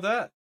you think about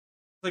that?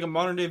 It's like a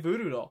modern day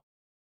voodoo doll.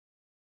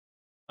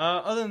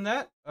 Other than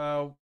that,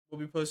 we'll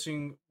be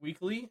posting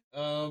weekly.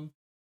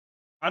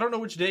 I don't know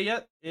which day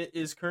yet. It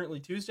is currently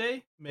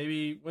Tuesday,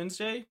 maybe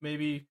Wednesday,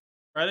 maybe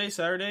Friday,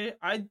 Saturday.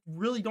 I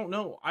really don't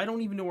know. I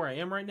don't even know where I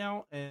am right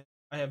now, and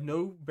I have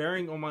no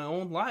bearing on my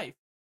own life.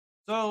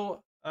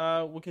 So,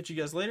 we'll catch you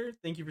guys later.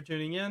 Thank you for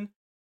tuning in.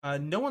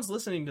 No one's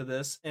listening to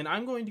this, and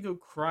I'm going to go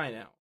cry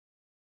now.